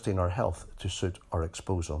 adjusting our health to suit our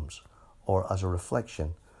exposomes or as a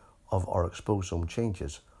reflection of our exposome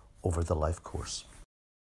changes over the life course.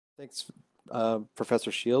 Thanks,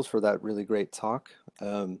 Professor Shiels, for that really great talk.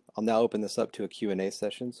 I'll now open this up to a Q&A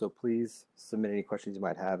session, so please submit any questions you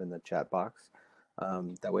might have in the chat box.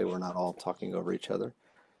 That way we're not all talking over each other.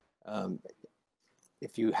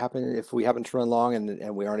 If we happen to run long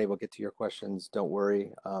and we aren't able to get to your questions, don't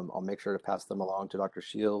worry. I'll make sure to pass them along to Dr.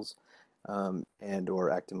 Shiels and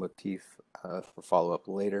or Acton Motif for follow-up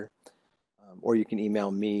later. Or you can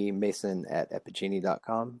email me,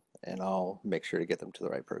 mason@epigenie.com, and I'll make sure to get them to the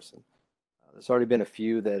right person. There's already been a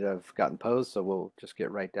few that have gotten posed, so we'll just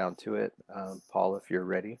get right down to it. Paul, if you're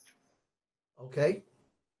ready. Okay.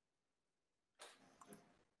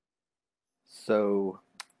 So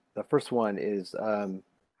the first one is,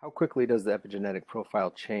 how quickly does the epigenetic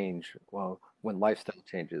profile change when lifestyle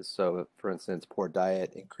changes? So, for instance, poor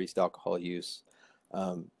diet, increased alcohol use,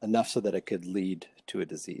 enough so that it could lead to a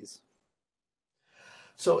disease.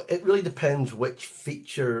 So it really depends which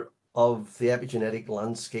feature of the epigenetic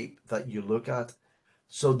landscape that you look at.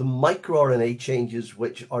 So the microRNA changes,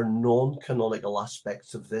 which are non-canonical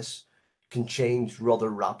aspects of this, can change rather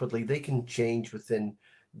rapidly. They can change within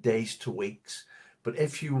days to weeks. But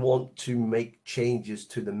if you want to make changes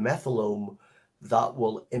to the methylome that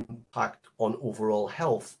will impact on overall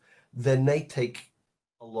health, then they take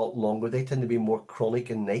a lot longer. They tend to be more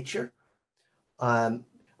chronic in nature. And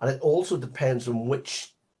it also depends on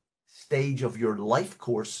which stage of your life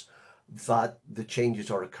course that the changes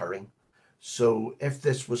are occurring. So if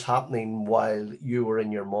this was happening while you were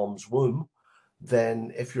in your mom's womb,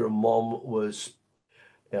 then if your mom was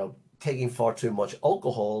taking far too much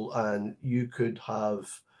alcohol, and you could have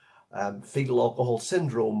fetal alcohol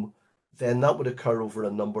syndrome, then that would occur over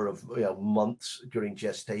a number of months during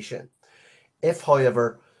gestation. If,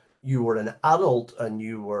 however, you were an adult and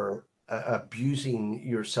you were abusing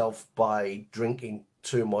yourself by drinking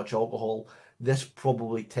too much alcohol, this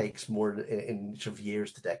probably takes more in sort of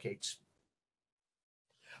years to decades.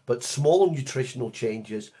 But small nutritional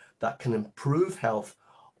changes that can improve health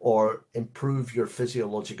or improve your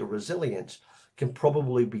physiological resilience can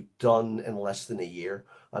probably be done in less than a year.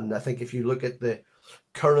 And I think if you look at the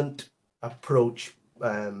current approach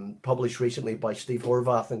published recently by Steve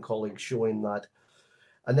Horvath and colleagues, showing that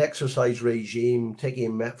an exercise regime,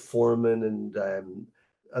 taking metformin and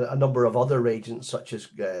a number of other agents such as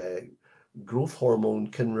growth hormone,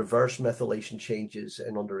 can reverse methylation changes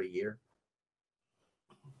in under a year.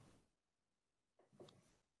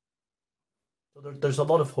 So there's a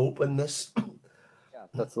lot of hope in this. Yeah,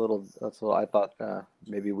 that's a little. I thought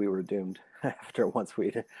maybe we were doomed after once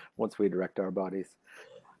we'd wrecked our bodies.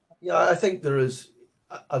 Yeah, I think there is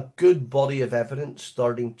a good body of evidence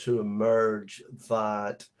starting to emerge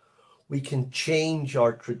that we can change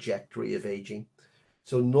our trajectory of aging.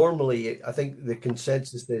 So normally, I think the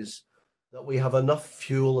consensus is that we have enough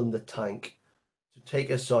fuel in the tank to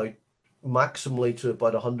take us out maximally to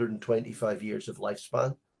about 125 years of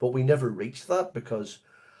lifespan, but we never reach that because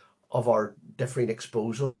of our different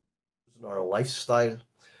exposures and our lifestyle.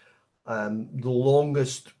 The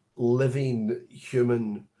longest living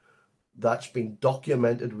human that's been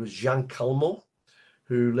documented was Jeanne Calment,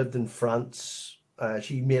 who lived in France.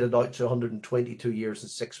 She made it out to 122 years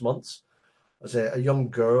and 6 months. As a young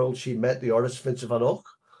girl, she met the artist Vincent van Gogh.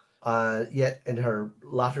 Yet in her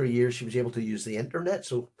latter years, she was able to use the internet.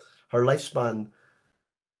 So her lifespan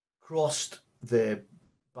crossed the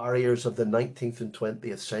barriers of the 19th and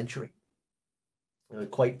 20th century.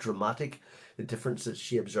 Quite dramatic, the difference that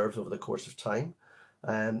she observed over the course of time.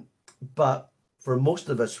 But for most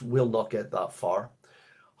of us, we'll not get that far.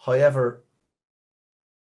 However,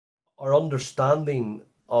 our understanding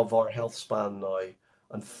of our health span now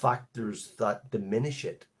and factors that diminish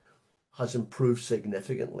it has improved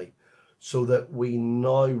significantly, so that we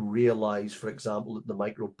now realize, for example, that the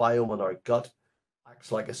microbiome in our gut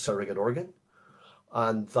acts like a surrogate organ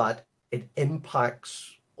and that it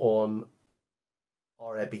impacts on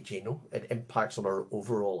our epigenome, it impacts on our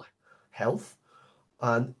overall health.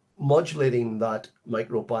 And modulating that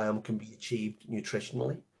microbiome can be achieved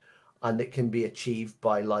nutritionally, and it can be achieved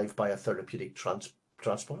by live biotherapeutic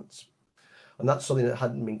transplants. And that's something that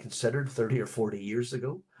hadn't been considered 30 or 40 years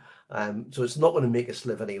ago. So it's not going to make us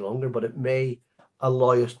live any longer, but it may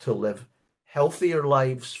allow us to live healthier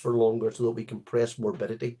lives for longer so that we compress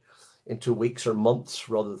morbidity into weeks or months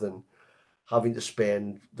rather than having to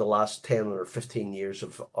spend the last 10 or 15 years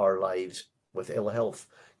of our lives with ill health,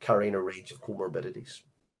 carrying a range of comorbidities.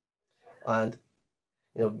 And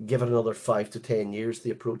given another 5 to 10 years,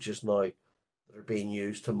 the approaches now that are being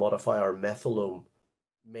used to modify our methylome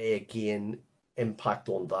may again impact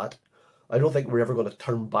on that. I don't think we're ever going to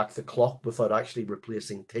turn back the clock without actually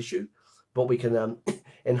replacing tissue, but we can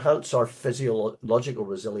enhance our physiological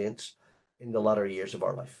resilience in the latter years of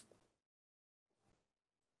our life.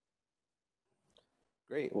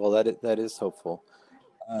 Great. Well, that is hopeful.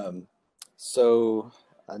 So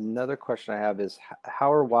another question I have is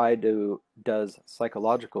how or why does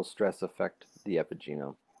psychological stress affect the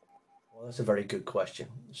epigenome? Well, that's a very good question.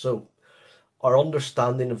 So our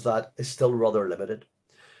understanding of that is still rather limited.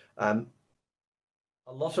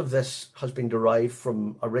 A lot of this has been derived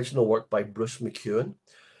from original work by Bruce McEwen,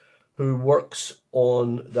 who works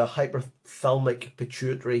on the hypothalamic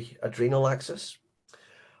pituitary adrenal axis.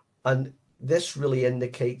 And this really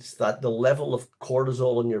indicates that the level of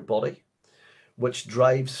cortisol in your body, which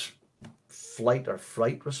drives flight or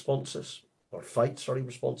fright responses, or fight, sorry,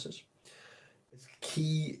 responses, is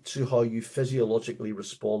key to how you physiologically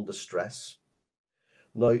respond to stress.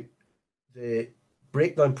 Now, the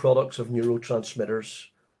breakdown products of neurotransmitters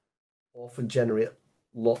often generate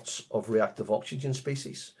lots of reactive oxygen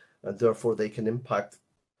species, and therefore they can impact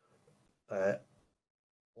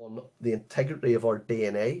on the integrity of our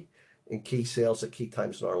DNA in key cells at key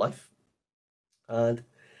times in our life. And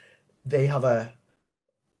they have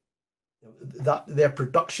their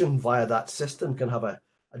production via that system can have a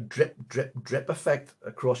drip, drip, drip effect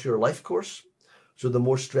across your life course. So the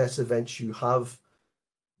more stress events you have,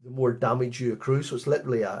 the more damage you accrue. So it's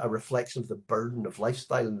literally a reflection of the burden of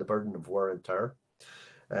lifestyle and the burden of wear and tear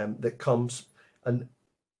that comes. And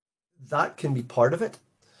that can be part of it.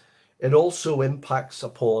 It also impacts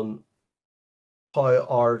upon how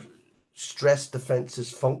our stress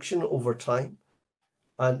defenses function over time,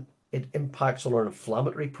 and it impacts on our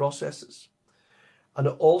inflammatory processes. And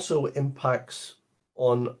it also impacts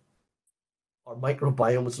on our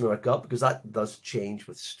microbiomes in our gut because that does change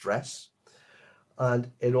with stress.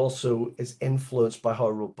 And it also is influenced by how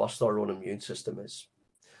robust our own immune system is.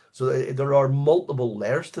 So there are multiple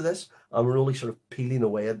layers to this, and we're only sort of peeling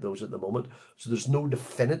away at those at the moment. So there's no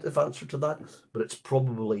definitive answer to that, but it's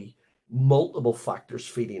probably multiple factors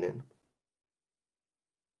feeding in.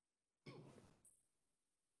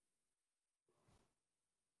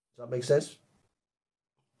 Does that make sense?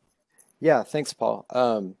 Yeah, thanks, Paul.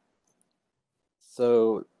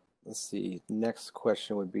 So let's see. Next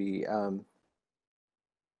question would be,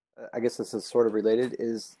 I guess this is sort of related.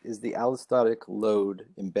 Is the allostatic load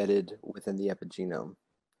embedded within the epigenome?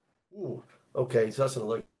 Ooh, okay, so that's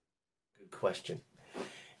another good question.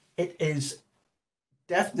 It is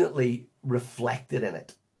definitely reflected in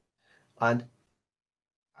it. And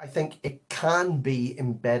I think it can be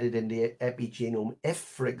embedded in the epigenome if,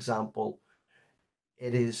 for example,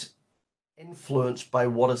 it is influenced by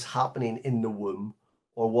what is happening in the womb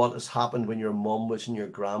or what has happened when your mom was in your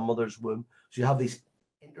grandmother's womb. So you have these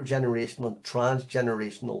intergenerational and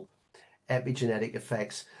transgenerational epigenetic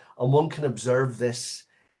effects. And one can observe this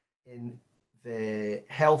in the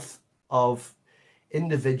health of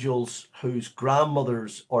individuals whose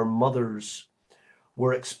grandmothers or mothers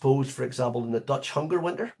were exposed, for example, in the Dutch hunger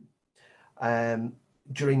winter um,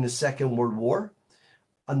 during the Second World War.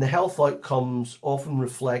 And the health outcomes often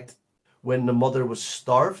reflect when the mother was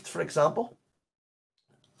starved, for example,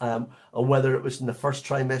 and whether it was in the first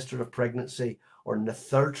trimester of pregnancy or in the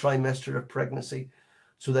third trimester of pregnancy,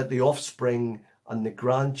 so that the offspring and the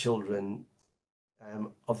grandchildren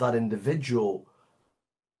of that individual,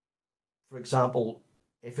 for example,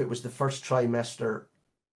 if it was the first trimester,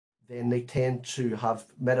 then they tend to have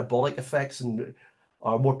metabolic effects and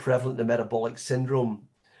are more prevalent in metabolic syndrome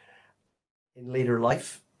in later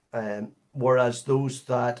life. Whereas those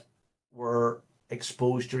that were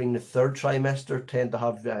exposed during the third trimester tend to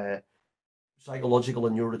have psychological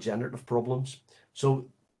and neurodegenerative problems. So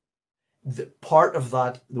part of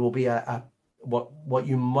that there will be a what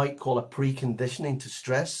you might call a preconditioning to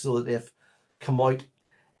stress, so that they've come out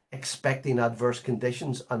expecting adverse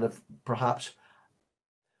conditions and have perhaps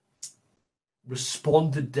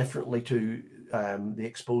responded differently to the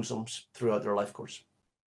exposomes throughout their life course.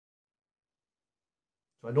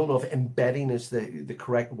 So I don't know if embedding is the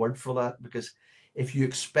correct word for that, because if you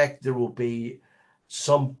expect there will be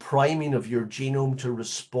some priming of your genome to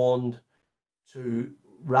respond to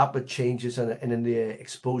rapid changes and in the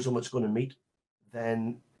exposome it's going to meet,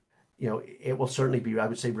 then it will certainly be, I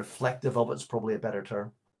would say, reflective of it's probably a better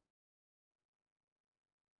term.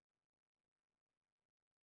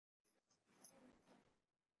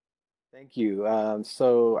 Thank you.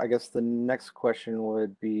 So I guess the next question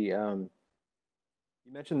would be, you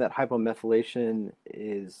mentioned that hypomethylation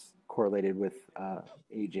is correlated with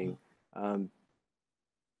aging. Um,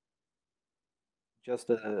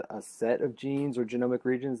 just a set of genes or genomic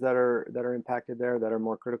regions that are impacted there that are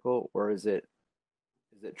more critical, or is it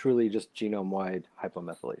truly just genome-wide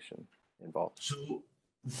hypomethylation involved? So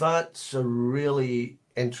that's a really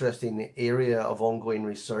interesting area of ongoing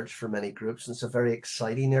research for many groups, and it's a very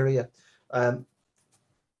exciting area. Um,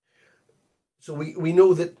 so we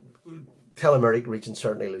know that telomeric regions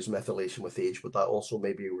certainly lose methylation with age, but that also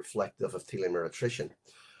may be reflective of telomere attrition.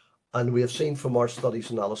 And we have seen from our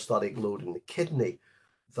studies on allostatic load in the kidney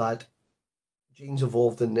that genes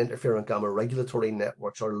involved in interferon gamma regulatory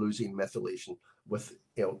networks are losing methylation with,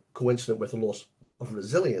 coincident with a loss of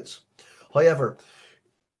resilience. However,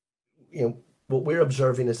 what we're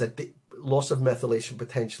observing is that the loss of methylation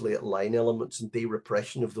potentially at line elements and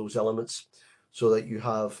de-repression of those elements, so that you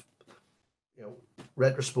have,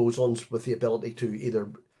 retrosposons with the ability to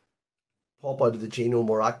either pop out of the genome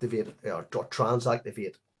or activate or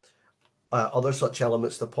transactivate other such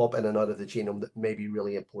elements that pop in and out of the genome that may be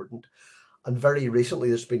really important. And very recently,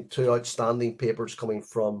 there's been two outstanding papers coming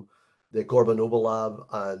from the Gorbanova lab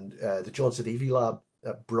and the Johnson Evie lab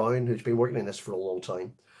at Brown, who's been working on this for a long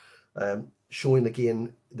time, showing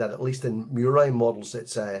again that at least in murine models,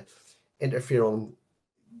 it's interferon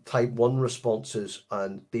type 1 responses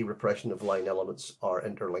and de-repression of line elements are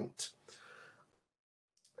interlinked.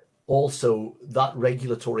 Also, that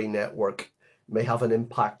regulatory network may have an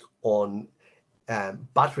impact on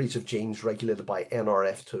batteries of genes regulated by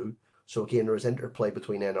NRF2. So again, there is interplay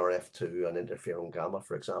between NRF2 and interferon gamma,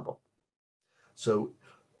 for example. So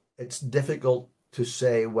it's difficult to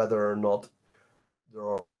say whether or not there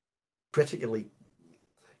are critically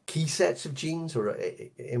key sets of genes are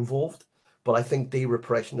involved, but I think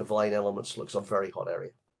de-repression of line elements looks a very hot area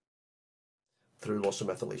through loss of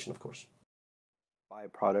methylation, of course.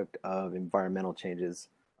 byproduct of environmental changes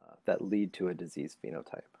that lead to a disease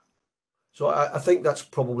phenotype? So I think that's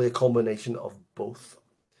probably a combination of both.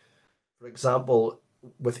 For example,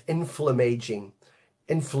 with inflammation,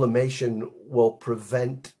 inflammation will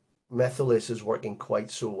prevent methylases working quite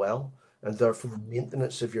so well, and therefore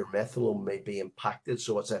maintenance of your methylome may be impacted.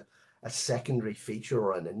 So it's a secondary feature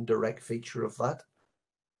or an indirect feature of that.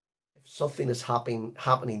 If something is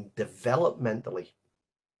happening developmentally,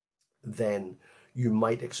 then you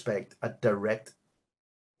might expect a direct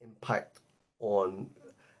impact on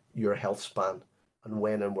your health span and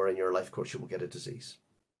when and where in your life course you will get a disease.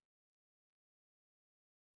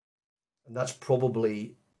 And that's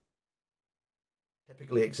probably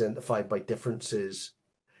typically exemplified by differences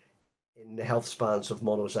in the health spans of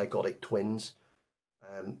monozygotic twins.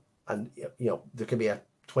 And there can be a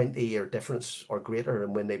 20-year difference or greater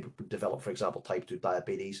in when they develop, for example, type 2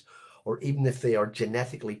 diabetes, or even if they are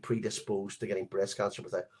genetically predisposed to getting breast cancer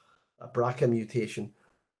with a BRCA mutation,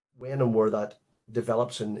 when and where that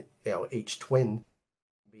develops in each twin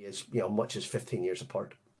be as much as 15 years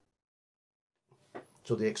apart.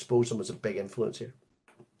 So the exposome is a big influence here.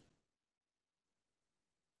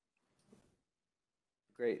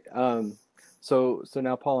 Great. So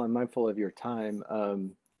now, Paul, I'm mindful of your time.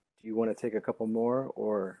 Do you want to take a couple more,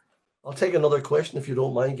 or? I'll take another question if you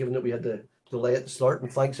don't mind, given that we had to delay at the start,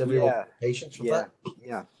 and thanks everyone for patience with Yeah,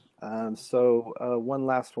 that. yeah. One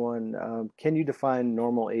last one. Can you define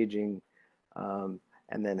normal aging, and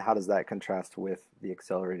then how does that contrast with the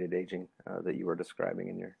accelerated aging that you were describing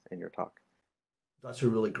in your talk? That's a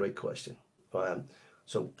really great question.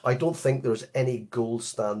 So I don't think there's any gold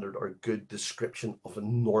standard or good description of a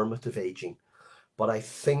normative aging, but I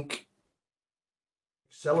think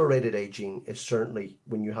accelerated aging is certainly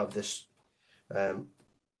when you have this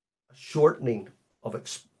shortening of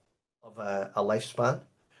a lifespan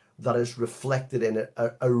that is reflected in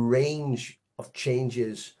a range of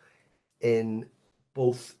changes in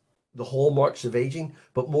both the hallmarks of aging,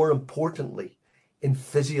 but more importantly, in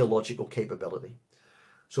physiological capability.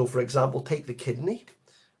 So, for example, take the kidney,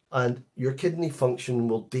 and your kidney function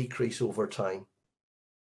will decrease over time.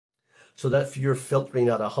 So that if you're filtering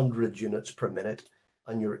at 100 units per minute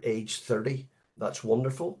and you're age 30, that's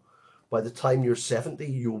wonderful. By the time you're 70,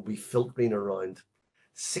 you will be filtering around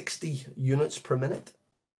 60 units per minute.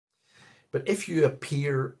 But if you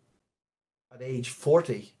appear at age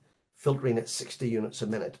 40, filtering at 60 units a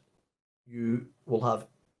minute, you will have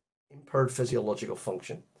impaired physiological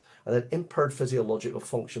function. And that impaired physiological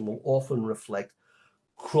function will often reflect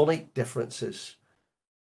chronic differences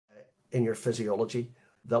in your physiology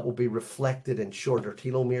that will be reflected in shorter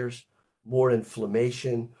telomeres, more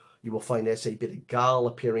inflammation. You will find SA beta gal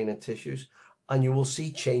appearing in tissues, and you will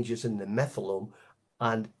see changes in the methylome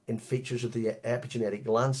and in features of the epigenetic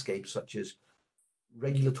landscape, such as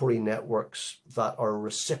regulatory networks that are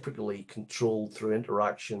reciprocally controlled through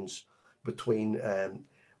interactions between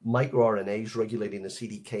microRNAs regulating the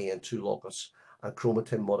CDKN2 locus and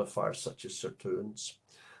chromatin modifiers such as sirtuins.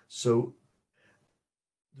 So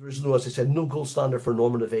there is no, as I said, no gold standard for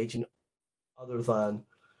normative aging other than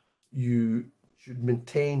you should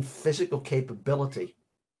maintain physical capability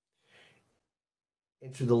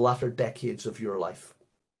into the latter decades of your life.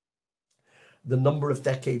 The number of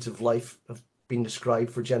decades of life have been described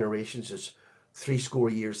for generations as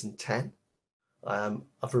 70 years and 10. And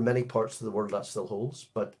for many parts of the world, that still holds.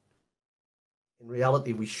 But in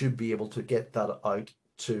reality, we should be able to get that out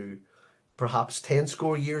to perhaps 10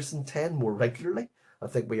 years and 10 more regularly. I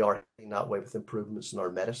think we are heading that way with improvements in our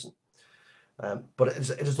medicine. But it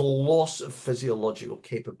is a loss of physiological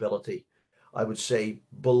capability, I would say,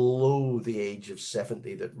 below the age of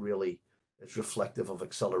 70 that really is reflective of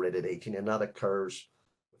accelerated aging. And that occurs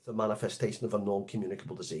with the manifestation of a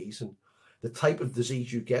non-communicable disease. And the type of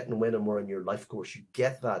disease you get and when and where in your life course you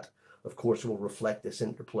get that, of course, will reflect this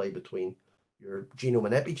interplay between your genome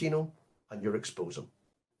and epigenome and your exposome.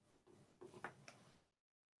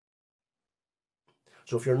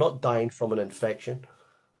 So if you're not dying from an infection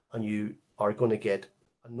and you are going to get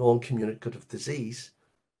a non-communicative disease,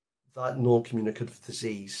 that non-communicative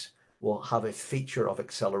disease will have a feature of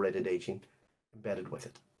accelerated aging embedded with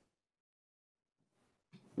it.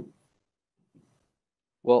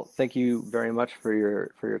 Well, thank you very much for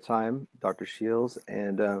your time, Dr. Shiels,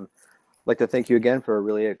 and I'd like to thank you again for a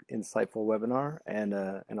really insightful webinar and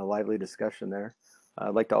a lively discussion there.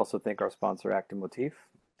 I'd like to also thank our sponsor, Active Motif,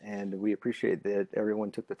 and we appreciate that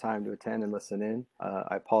everyone took the time to attend and listen in.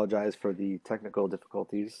 I apologize for the technical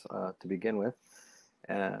difficulties to begin with,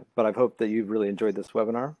 but I hope that you've really enjoyed this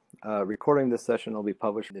webinar. Recording this session will be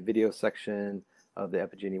published in the video section of the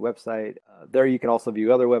Epigeny website. There you can also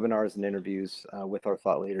view other webinars and interviews with our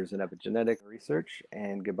thought leaders in epigenetic research.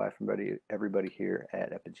 And goodbye from everybody here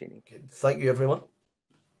at Epigeny. Thank you, everyone.